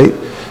color plate.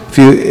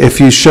 If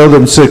you show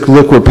them,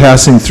 look, we're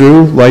passing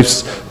through,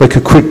 life's like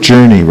a quick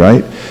journey,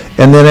 right?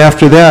 And then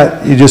after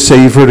that, you just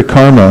say, you've heard of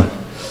karma.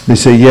 They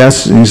say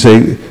yes, and you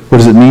say, what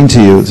does it mean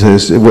to you? It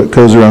says, what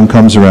goes around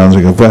comes around.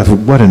 I go,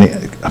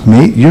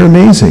 you're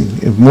amazing.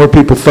 If more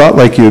people thought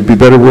like you, it'd be a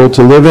better world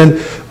to live in.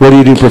 What do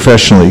you do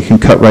professionally? You can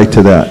cut right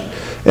to that.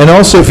 And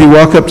also, if you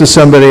walk up to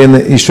somebody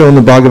and you show them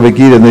the Bhagavad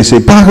Gita, and they say,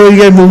 Bhagavad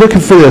Gita, I've been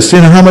looking for this.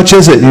 How much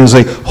is it? And you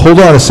say, hold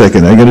on a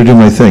second, I got to do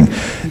my thing.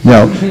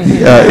 No,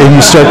 and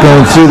you start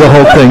going through the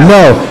whole thing.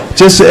 No,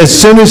 just as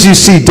soon as you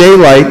see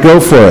daylight, go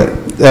for it.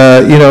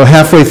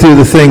 Halfway through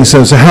the thing,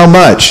 so how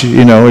much,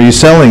 are you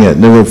selling it?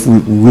 No,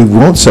 we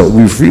won't sell it.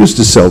 We refuse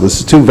to sell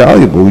this. It's too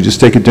valuable. We just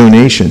take a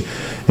donation.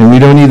 And we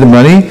don't need the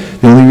money.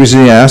 The only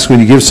reason you ask, when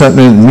you give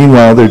something,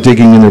 meanwhile they're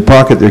digging in their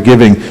pocket, they're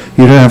giving,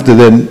 you don't have to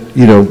then,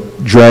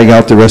 drag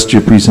out the rest of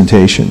your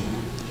presentation.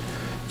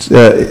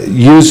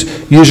 Use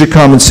your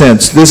common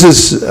sense. This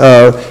is,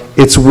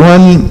 it's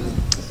one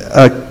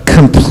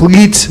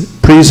complete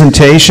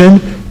presentation,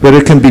 but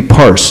it can be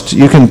parsed.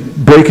 You can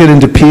break it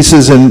into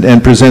pieces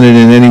and present it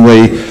in any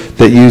way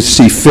that you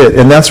see fit,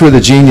 and that's where the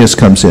genius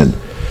comes in.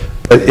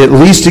 But at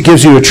least it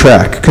gives you a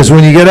track, because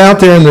when you get out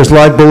there and there's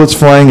live bullets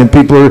flying and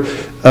people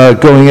are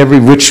going every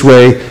which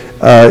way,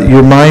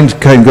 your mind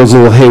kind of goes a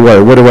little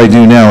haywire. What do I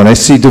do now? And I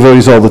see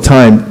devotees all the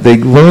time. They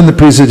learn the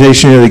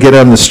presentation, they get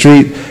out on the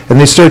street, and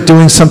they start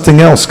doing something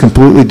else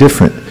completely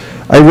different.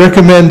 I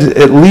recommend,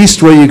 at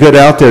least where you get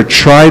out there,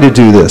 try to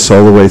do this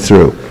all the way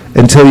through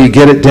until you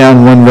get it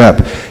down one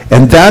rep.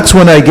 And that's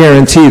when I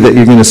guarantee that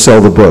you're going to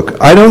sell the book.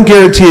 I don't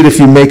guarantee it if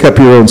you make up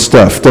your own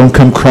stuff. Don't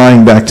come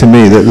crying back to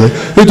me that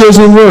it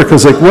doesn't work. I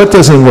was like, what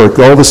doesn't work?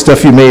 All the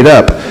stuff you made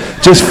up.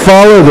 Just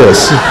follow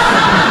this.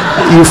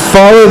 You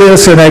follow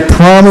this, and I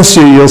promise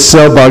you'll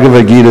sell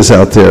Bhagavad Gitas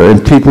out there,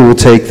 and people will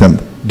take them.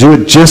 Do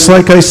it just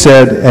like I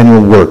said, and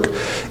it'll work.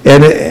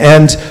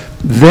 And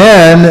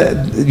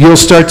then you'll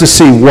start to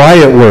see why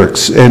it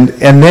works, and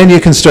then you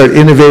can start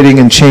innovating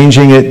and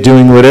changing it,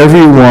 doing whatever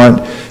you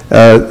want,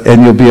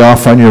 and you'll be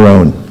off on your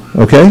own,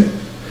 okay?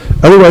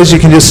 Otherwise, you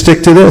can just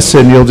stick to this,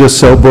 and you'll just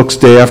sell books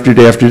day after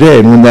day after day,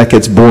 and when that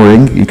gets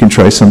boring, you can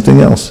try something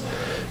else,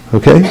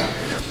 okay?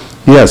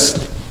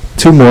 Yes,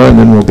 2 more, and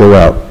then we'll go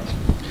out.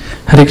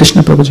 Hare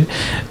Krishna, Prabhuji.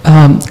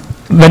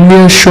 When we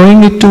are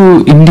showing it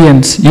to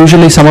Indians,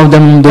 usually some of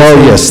them...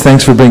 Oh, yes,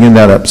 thanks for bringing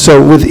that up.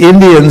 So with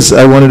Indians,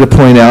 I wanted to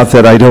point out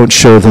that I don't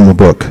show them a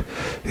book,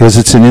 because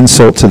it's an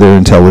insult to their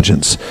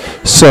intelligence.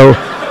 So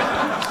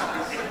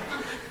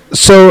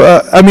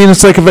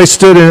it's like if I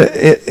stood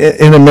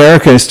in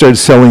America and I started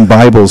selling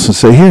Bibles and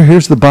say,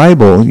 here's the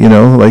Bible,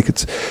 like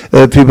it's,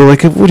 people are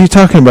like, what are you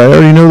talking about? I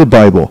already know the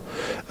Bible.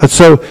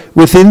 So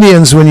with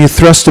Indians, when you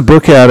thrust a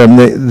book at them,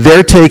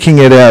 they're taking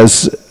it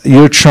as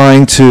you're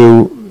trying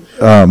to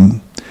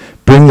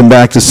bring them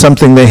back to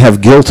something they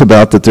have guilt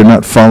about that they're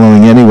not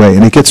following anyway,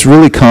 and it gets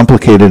really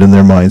complicated in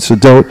their minds. So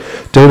don't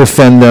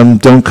offend them,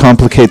 don't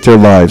complicate their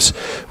lives.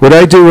 What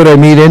I do when I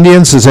meet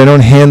Indians is I don't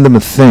hand them a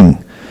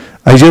thing.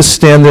 I just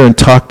stand there and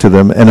talk to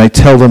them, and I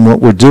tell them what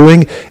we're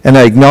doing, and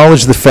I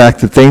acknowledge the fact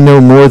that they know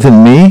more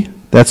than me.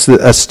 That's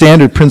a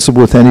standard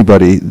principle with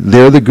anybody.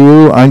 They're the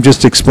guru, I'm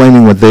just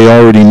explaining what they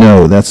already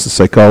know. That's the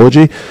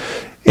psychology.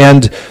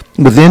 And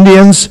with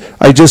Indians,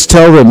 I just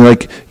tell them,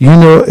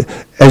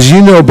 as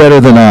you know better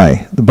than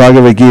I, the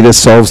Bhagavad Gita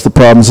solves the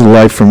problems of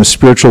life from a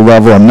spiritual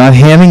level. I'm not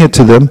handing it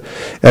to them.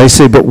 I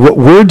say, but what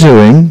we're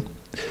doing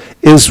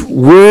is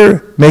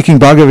we're making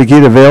Bhagavad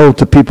Gita available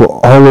to people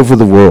all over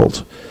the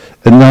world.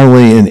 And not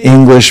only in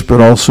English,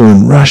 but also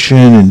in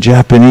Russian and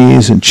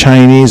Japanese and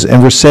Chinese.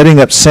 And we're setting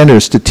up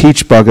centers to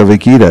teach Bhagavad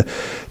Gita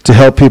to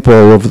help people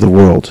all over the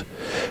world.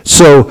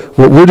 So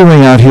what we're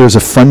doing out here is a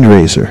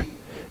fundraiser.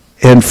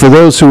 And for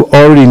those who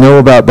already know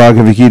about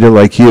Bhagavad Gita,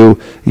 like you,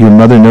 your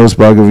mother knows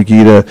Bhagavad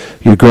Gita,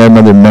 your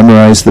grandmother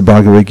memorized the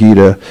Bhagavad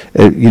Gita,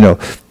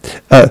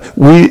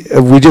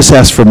 we just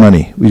asked for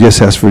money. We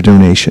just asked for a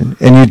donation.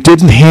 And you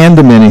didn't hand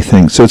them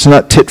anything, so it's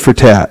not tit for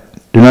tat.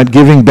 You're not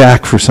giving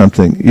back for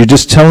something. You're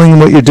just telling them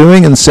what you're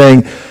doing and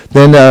saying,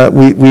 then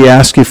we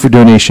ask you for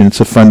donation.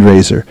 It's a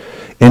fundraiser.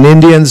 And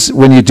Indians,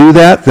 when you do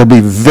that, they'll be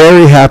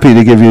very happy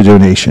to give you a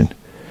donation.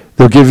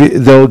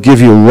 They'll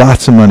give you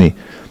lots of money.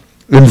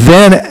 And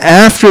then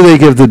after they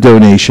give the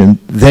donation,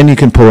 then you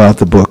can pull out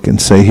the book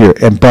and say, here,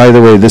 and by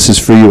the way, this is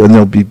for you. And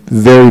they'll be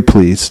very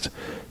pleased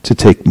to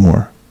take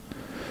more.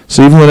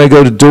 So even when I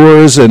go to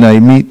doors and I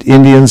meet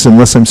Indians,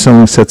 unless I'm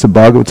selling sets of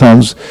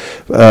Bhagavatams,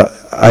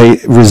 I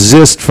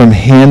resist from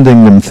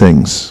handing them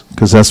things,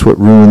 because that's what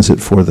ruins it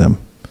for them.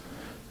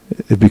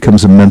 It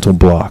becomes a mental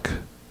block.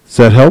 Does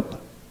that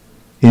help?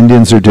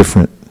 Indians are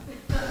different.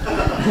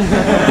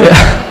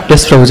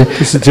 Yes, Prabhuji.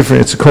 It's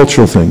different. It's a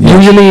cultural thing. Yes.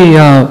 Usually,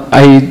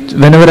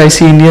 whenever I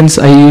see Indians,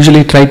 I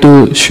usually try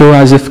to show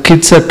as if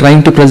kids are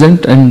trying to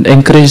present and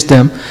encourage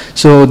them.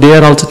 So they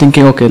are also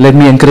thinking, okay, let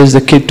me encourage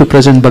the kid to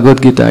present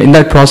Bhagavad Gita. In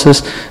that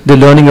process, they're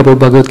learning about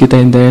Bhagavad Gita,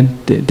 and then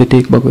they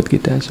take Bhagavad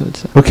Gita as well.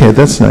 So. Okay,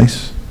 that's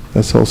nice.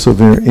 That's also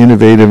very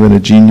innovative and a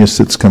genius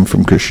that's come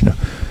from Krishna.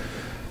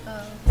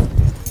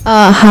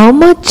 How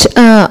much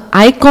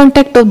eye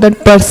contact of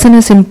that person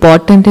is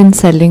important in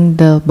selling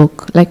the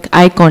book? Like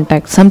eye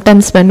contact.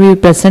 Sometimes when we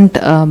present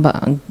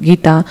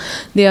Gita,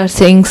 they are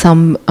saying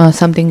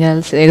something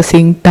else. They are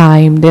saying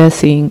time. They are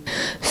saying.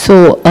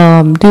 So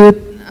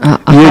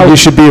you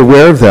should be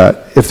aware of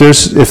that. If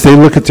they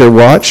look at their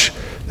watch,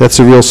 that's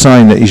a real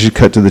sign that you should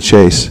cut to the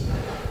chase.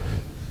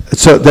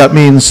 So that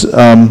means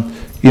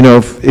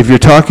if you're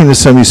talking to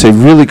somebody, you say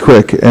really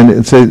quick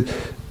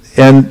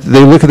and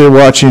they look at their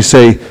watch and you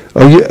say,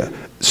 oh, yeah,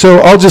 so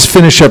I'll just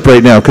finish up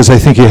right now because I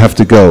think you have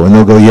to go. And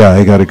they'll go, yeah,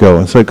 I got to go.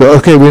 And so I go,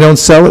 okay, we don't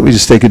sell it. We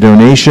just take a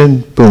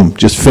donation. Boom,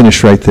 just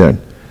finish right there.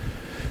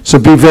 So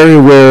be very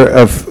aware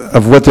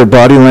of what their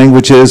body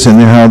language is and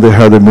how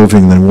they're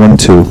moving. Then 1,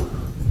 2.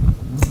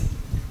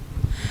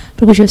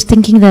 Prabhuji, I was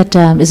thinking that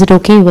is it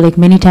okay? Well, like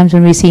many times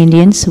when we see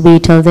Indians, we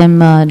tell them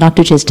not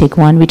to just take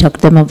one. We talk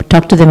to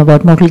them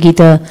about Mortal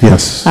Gita.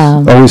 Yes,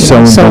 always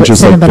selling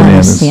bunches like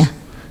bananas. Yeah.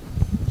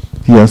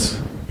 Yes.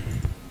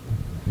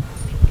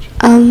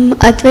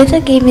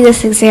 Advaita gave me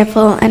this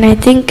example, and I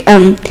think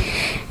I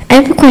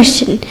have a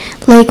question.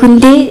 Like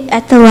when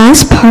at the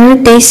last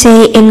part, they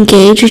say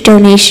engage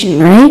donation,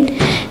 right?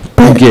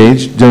 But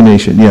engage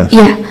donation, yes.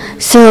 Yeah.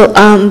 So,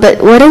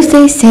 but what if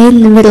they say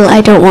in the middle,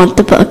 I don't want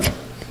the book?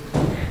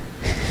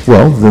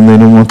 Well, then they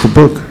don't want the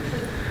book.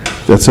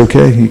 That's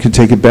okay. You can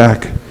take it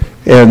back.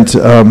 And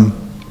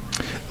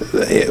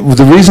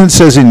the reason it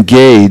says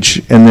engage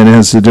and then it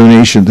has the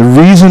donation, the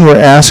reason we're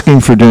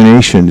asking for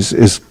donations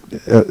is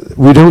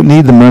we don't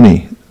need the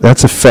money.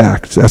 That's a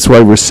fact. That's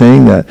why we're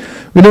saying that.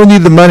 We don't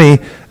need the money.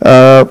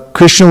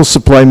 Krishna will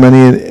supply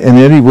money in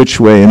any which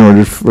way in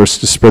order for us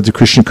to spread the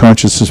Krishna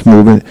consciousness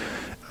movement.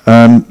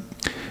 The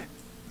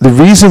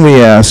reason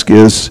we ask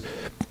is,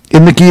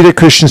 in the Gita,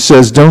 Krishna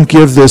says, don't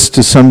give this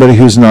to somebody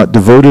who's not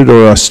devoted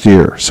or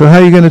austere. So how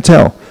are you going to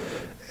tell?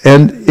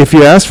 And if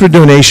you ask for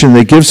donation,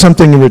 they give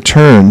something in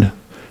return,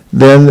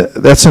 then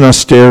that's an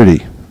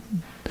austerity.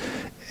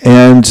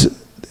 And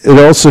it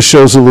also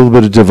shows a little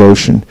bit of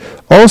devotion.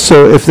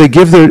 Also, if they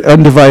give their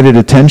undivided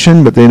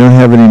attention, but they don't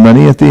have any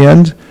money at the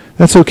end,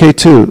 that's okay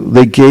too.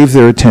 They gave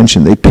their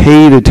attention. They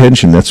paid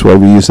attention. That's why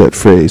we use that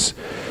phrase.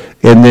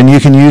 And then you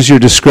can use your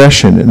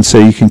discretion and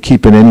say you can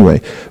keep it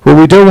anyway. What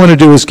we don't want to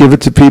do is give it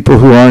to people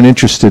who aren't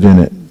interested in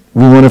it.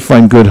 We want to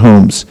find good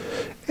homes.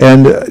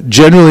 And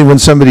generally when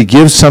somebody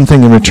gives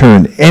something in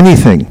return,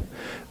 anything,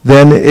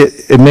 then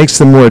it makes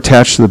them more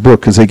attached to the book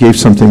because they gave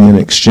something in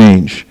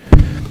exchange.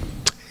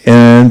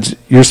 And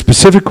your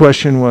specific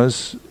question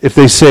was, if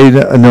they say,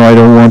 no, I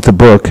don't want the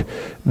book,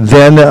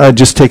 then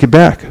just take it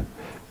back.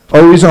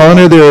 Always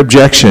honor their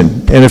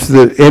objection. And if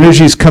the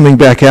energy is coming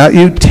back at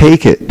you,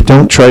 take it.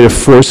 Don't try to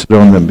force it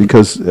on them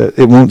because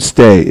it won't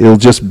stay. It'll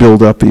just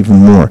build up even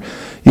more.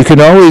 You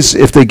can always,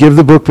 if they give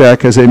the book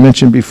back, as I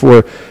mentioned before,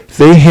 if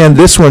they hand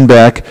this one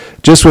back,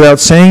 just without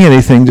saying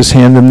anything, just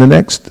hand them the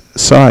next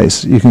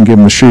size. You can give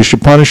them a Sri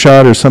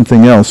Upanishad or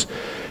something else.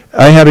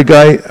 I had a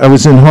guy, I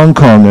was in Hong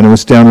Kong, and I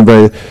was down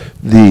by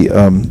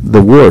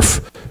the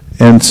wharf,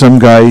 and some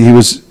guy, he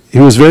was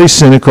very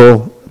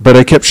cynical, but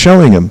I kept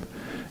showing him.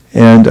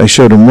 And I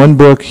showed him one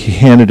book, he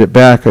handed it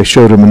back, I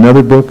showed him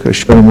another book, I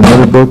showed him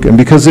another book, and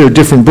because they were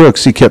different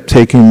books, he kept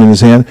taking them in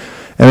his hand.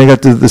 And I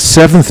got to the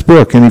 7th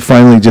book, and he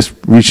finally just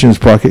reached in his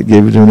pocket and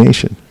gave a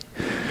donation.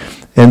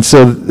 And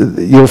so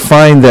you'll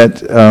find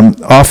that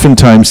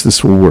oftentimes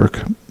this will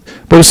work.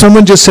 But if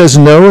someone just says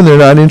no and they're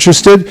not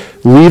interested,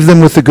 leave them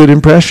with a good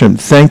impression.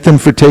 Thank them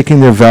for taking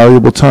their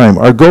valuable time.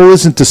 Our goal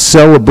isn't to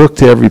sell a book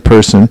to every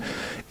person.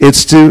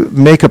 It's to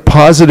make a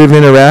positive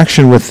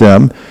interaction with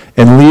them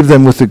and leave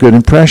them with a good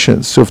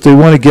impression. So if they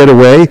want to get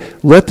away,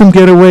 let them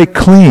get away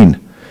clean.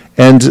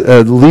 And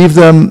leave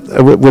them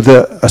with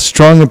a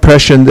strong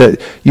impression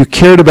that you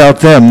cared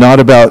about them,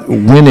 not about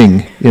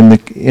winning in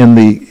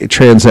the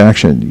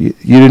transaction.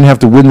 You didn't have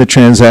to win the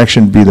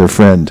transaction to be their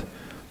friend.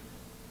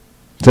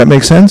 Does that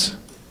make sense?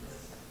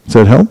 Does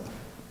that help?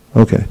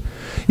 Okay.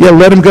 Yeah,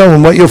 let them go.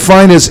 And what you'll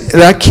find is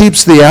that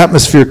keeps the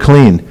atmosphere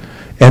clean.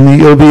 And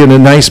you'll be in a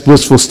nice,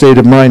 blissful state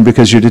of mind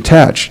because you're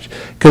detached.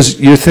 Because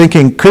you're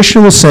thinking,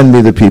 Krishna will send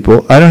me the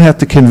people. I don't have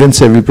to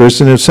convince every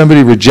person. If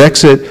somebody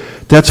rejects it,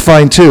 that's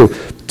fine too.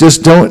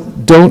 Just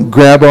don't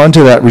grab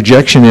onto that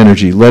rejection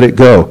energy. Let it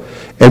go.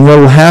 And what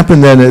will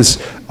happen then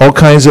is all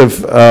kinds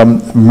of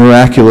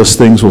miraculous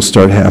things will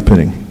start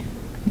happening.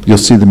 You'll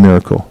see the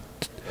miracle.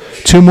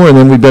 2 more and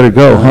then we better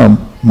go, huh,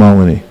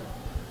 Malini?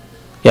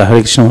 Yeah,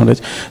 Hare Krishna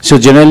Maharaj. So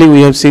generally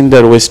we have seen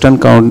that Western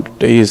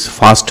count is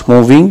fast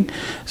moving.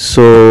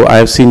 So I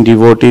have seen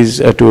devotees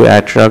to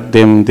attract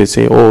them, they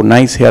say, oh,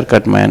 nice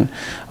haircut, man.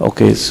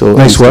 Okay, so.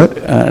 Nice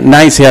what?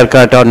 Nice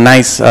haircut or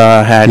nice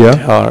hat,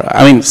 or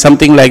I mean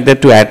something like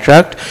that to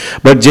attract.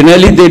 But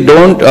generally they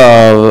don't,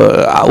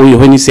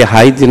 when you say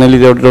hi, generally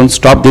they don't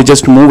stop, they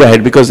just move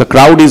ahead because the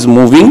crowd is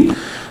moving.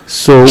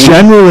 So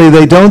generally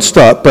they don't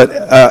stop,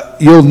 but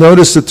you'll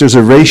notice that there's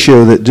a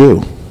ratio that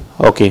do.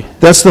 Okay.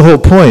 That's the whole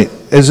point.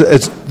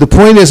 The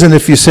point isn't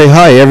if you say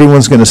hi,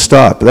 everyone's going to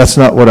stop. That's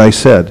not what I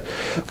said.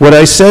 What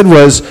I said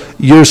was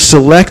you're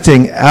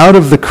selecting out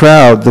of the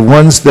crowd the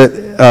ones that,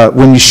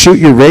 when you shoot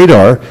your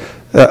radar,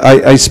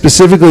 I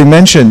specifically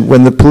mentioned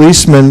when the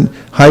policeman,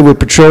 highway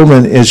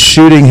patrolman is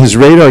shooting his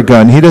radar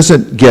gun, he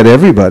doesn't get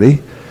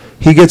everybody.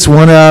 He gets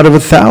 1 out of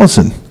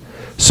 1,000.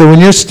 So when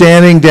you're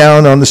standing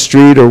down on the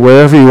street or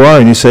wherever you are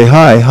and you say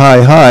hi,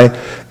 hi, hi,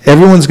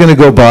 everyone's going to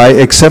go by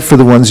except for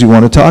the ones you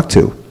want to talk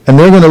to. And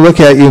they're going to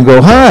look at you and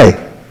go,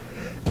 hi.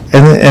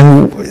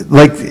 And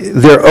like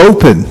they're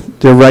open,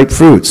 they're ripe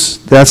fruits.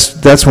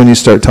 That's when you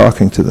start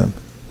talking to them.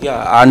 Yeah,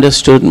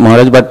 understood,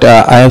 Maharaj, but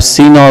I have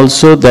seen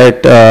also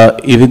that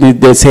even if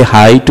they say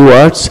hi to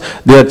us,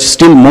 they are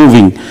still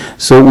moving.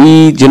 So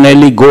we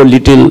generally go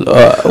little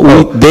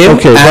with them,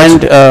 okay,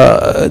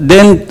 and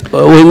then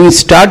when we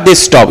start, they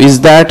stop. Is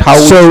that how?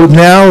 So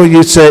now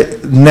you say,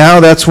 now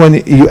that's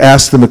when you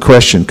ask them a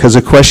question, because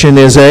a question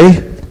is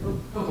a?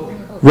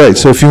 Right,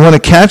 so if you want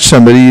to catch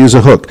somebody, use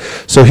a hook.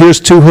 So here's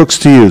 2 hooks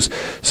to use.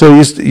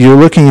 So you're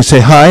looking, you say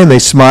hi, and they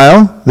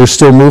smile. They're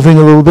still moving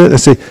a little bit. I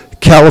say,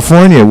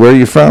 California, where are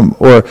you from?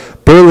 Or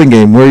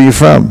Burlingame, where are you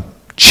from?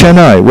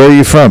 Chennai, where are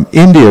you from?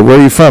 India, where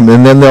are you from?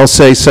 And then they'll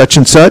say such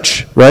and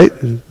such, right?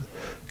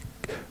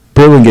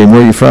 Burlingame,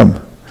 where are you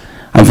from?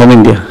 I'm from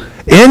India.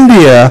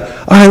 India?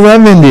 Oh, I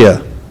love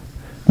India.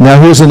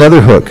 Now here's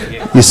another hook.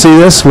 You see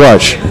this?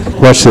 Watch.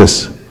 Watch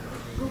this.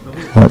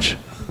 Watch.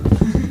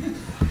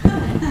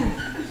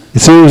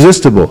 It's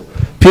irresistible.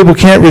 People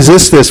can't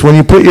resist this. When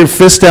you put your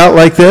fist out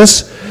like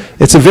this,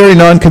 it's a very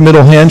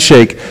non-committal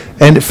handshake.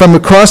 And from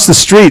across the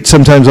street,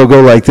 sometimes I'll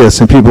go like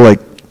this, and people are like,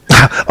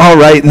 all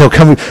right, and they'll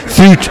come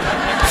through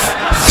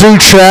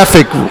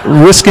traffic,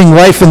 risking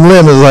life and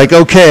limb. It's like,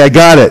 okay, I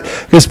got it.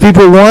 Because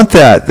people want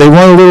that. They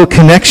want a little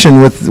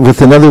connection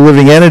with another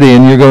living entity,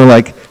 and you're going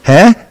like,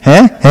 huh?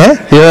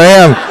 Here I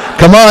am.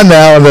 Come on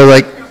now. And they're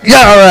like,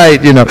 yeah, all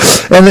right, you know.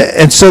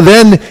 And so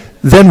then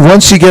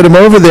once you get them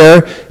over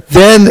there,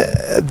 then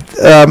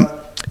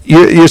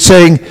you're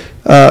saying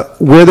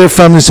where they're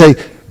from, and say,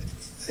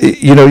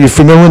 you know, you're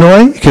from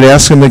Illinois. You could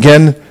ask them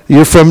again,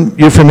 you're from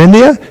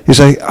India? You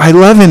say, I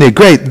love India.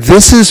 Great.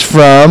 This is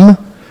from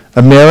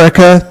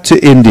America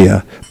to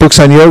India. Books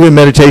on yoga and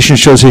meditation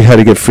shows you how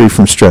to get free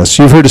from stress.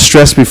 You've heard of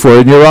stress before,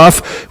 and you're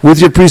off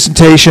with your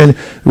presentation,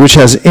 which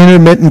has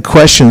intermittent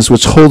questions,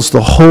 which holds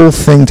the whole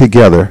thing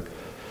together.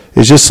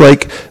 It's just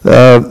like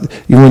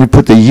when you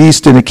put the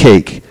yeast in a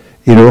cake.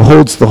 You know, it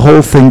holds the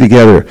whole thing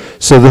together.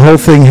 So the whole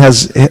thing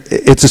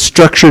it's a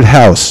structured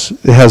house.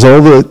 It has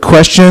all the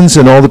questions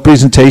and all the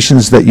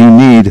presentations that you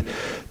need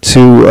to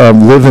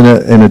live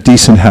in a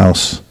decent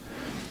house.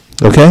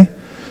 Okay?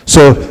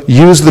 So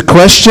use the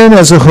question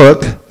as a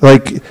hook.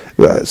 Like,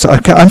 so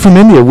I'm from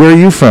India. Where are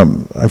you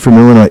from? I'm from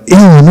Illinois.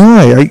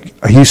 Illinois?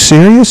 Are you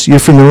serious? You're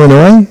from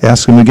Illinois?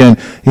 Ask them again.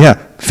 Yeah,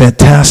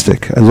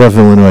 fantastic. I love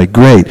Illinois.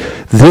 Great.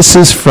 This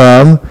is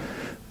from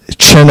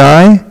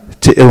Chennai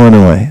to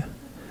Illinois.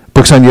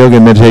 Books on yoga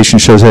and meditation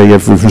shows how you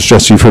get free from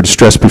stress. You've heard of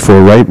stress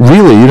before, right?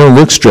 Really, you don't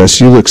look stressed.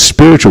 You look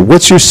spiritual.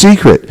 What's your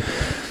secret?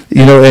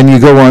 You know, and you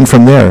go on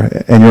from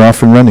there, and you're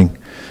off and running.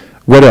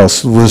 What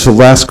else? Was the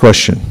last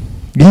question?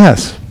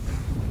 Yes.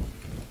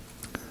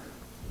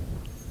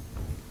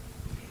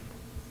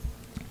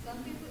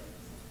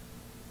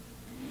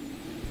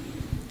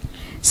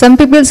 Some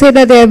people say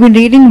that they have been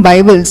reading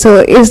Bible.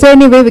 So is there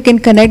any way we can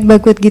connect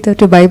Bhagavad Gita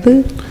to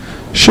Bible?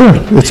 Sure.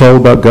 It's all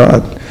about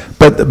God.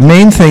 But the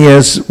main thing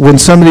is, when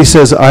somebody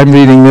says, I'm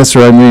reading this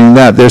or I'm reading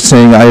that, they're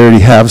saying, I already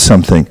have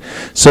something.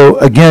 So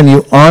again,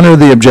 you honor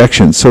the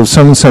objection. So if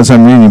someone says,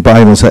 I'm reading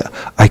Bibles,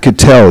 I could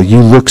tell you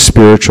look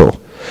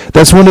spiritual.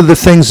 That's one of the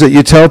things that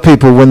you tell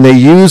people when they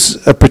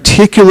use a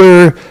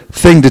particular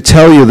thing to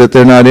tell you that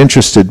they're not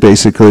interested,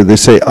 basically. They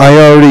say, I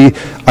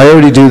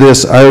already do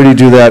this, I already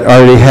do that, I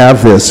already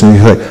have this. And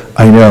you're like,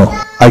 I know,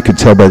 I could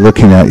tell by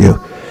looking at you.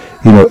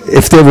 You know,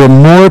 if there were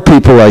more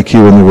people like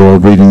you in the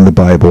world reading the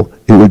Bible,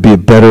 it would be a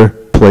better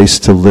place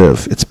to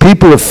live. It's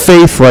people of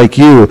faith like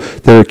you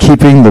that are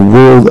keeping the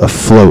world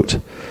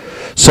afloat.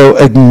 So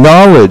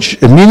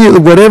acknowledge immediately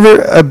whatever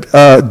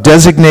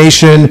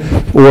designation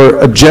or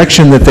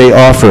objection that they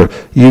offer,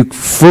 you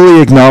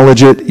fully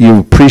acknowledge it, you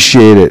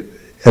appreciate it,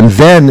 and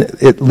then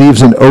it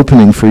leaves an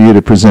opening for you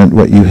to present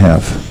what you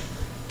have.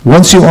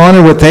 Once you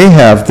honor what they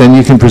have, then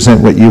you can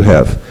present what you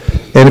have.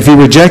 And if you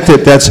reject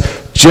it, that's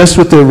just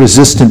what they're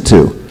resistant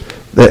to.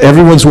 That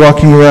everyone's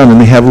walking around and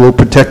they have a little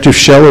protective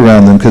shell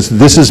around them because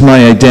this is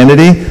my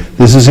identity,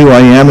 this is who I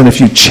am, and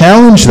if you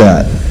challenge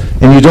that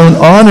and you don't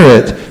honor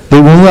it, they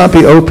will not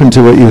be open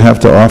to what you have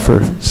to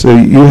offer. So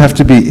you have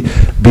to be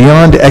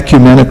beyond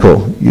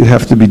ecumenical. You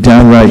have to be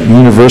downright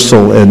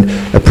universal and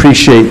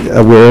appreciate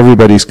where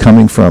everybody's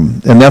coming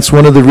from. And that's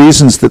one of the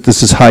reasons that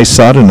this is high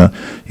sadhana.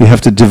 You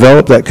have to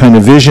develop that kind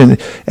of vision,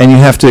 and you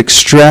have to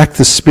extract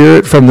the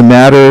spirit from the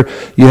matter.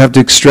 You have to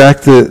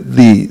extract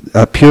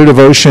the pure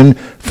devotion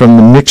from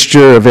the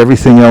mixture of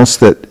everything else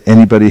that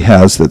anybody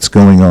has that's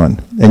going on.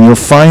 And you'll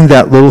find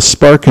that little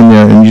spark in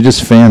there, and you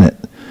just fan it.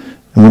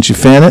 And once you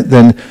fan it,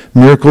 then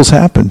miracles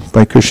happen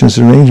by Krishna's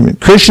arrangement.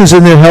 Krishna's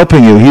in there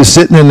helping you. He's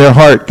sitting in their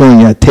heart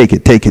going, yeah, take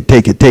it, take it,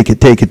 take it, take it,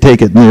 take it,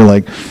 take it. And you're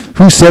like,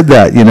 who said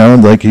that? You know,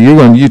 and like, you're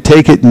going, you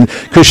take it. And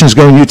Krishna's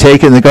going, you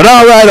take it. And they go,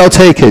 all right, I'll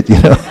take it,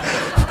 you know.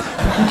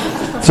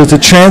 So it's a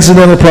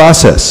transcendental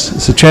process.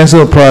 It's a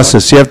transcendental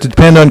process. You have to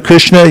depend on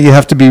Krishna. You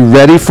have to be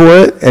ready for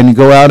it. And you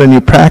go out and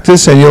you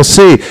practice, and you'll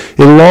see.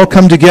 It'll all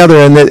come together,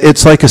 and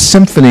it's like a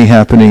symphony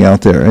happening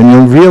out there. And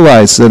you'll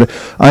realize that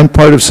I'm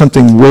part of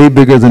something way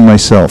bigger than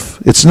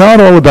myself. It's not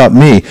all about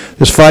me.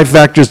 There's 5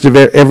 factors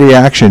to every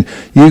action.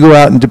 You go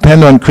out and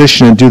depend on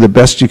Krishna and do the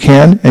best you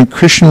can, and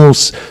Krishna will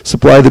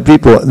supply the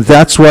people.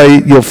 That's why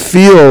you'll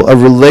feel a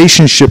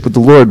relationship with the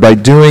Lord by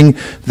doing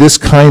this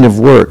kind of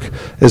work.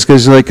 It's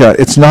because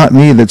it's not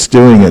me that's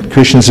doing it.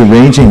 Krishna's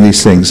arranging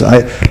these things.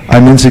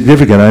 I'm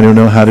insignificant. I don't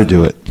know how to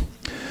do it.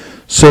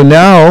 So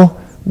now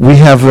we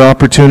have the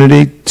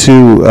opportunity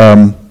to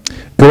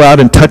go out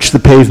and touch the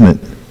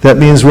pavement. That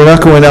means we're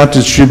not going out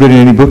distributing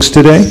any books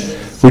today.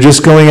 We're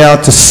just going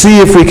out to see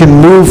if we can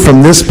move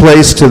from this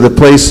place to the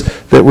place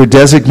that we're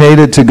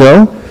designated to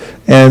go.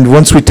 And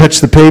once we touch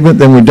the pavement,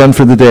 then we're done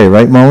for the day,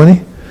 right,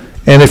 Malini?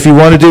 And if you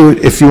want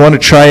to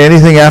try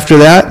anything after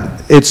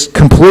that, it's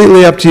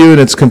completely up to you, and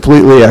it's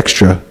completely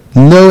extra.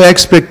 No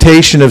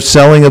expectation of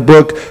selling a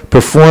book,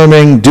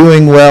 performing,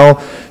 doing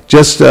well.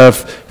 Just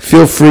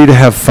feel free to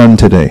have fun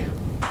today.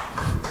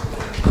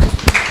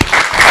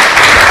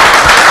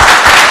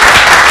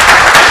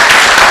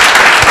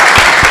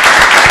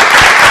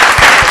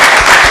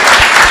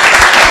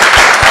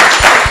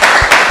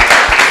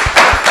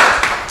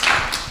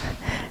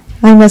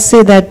 I must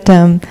say that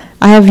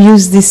I have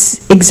used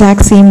this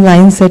exact same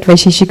lines that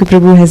Vaisesika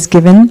Prabhu has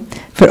given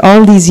for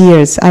all these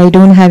years. I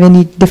don't have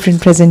any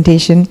different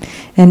presentation,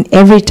 and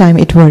every time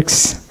it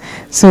works.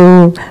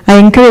 So I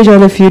encourage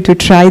all of you to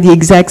try the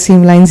exact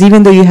same lines,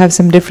 even though you have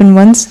some different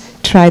ones.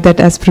 Try that,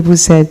 as Prabhu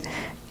said.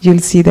 You'll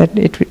see that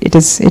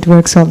it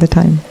works all the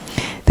time.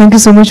 Thank you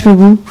so much,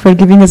 Prabhu, for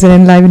giving us an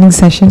enlivening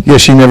session. Yeah,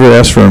 she never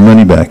asked for her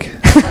money back.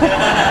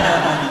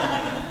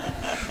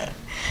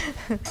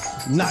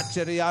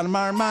 Nachari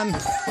Armarman,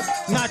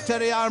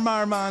 Nachari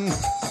Armarman,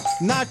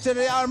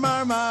 Nachari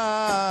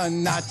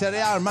Armarman,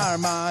 Nachari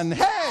Armarman,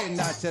 hey,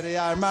 Nachari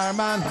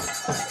Armarman,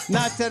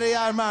 Nachari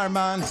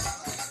Armarman,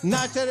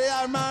 Nachari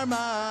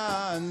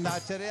Armarman,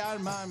 Nachari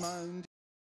Armarman.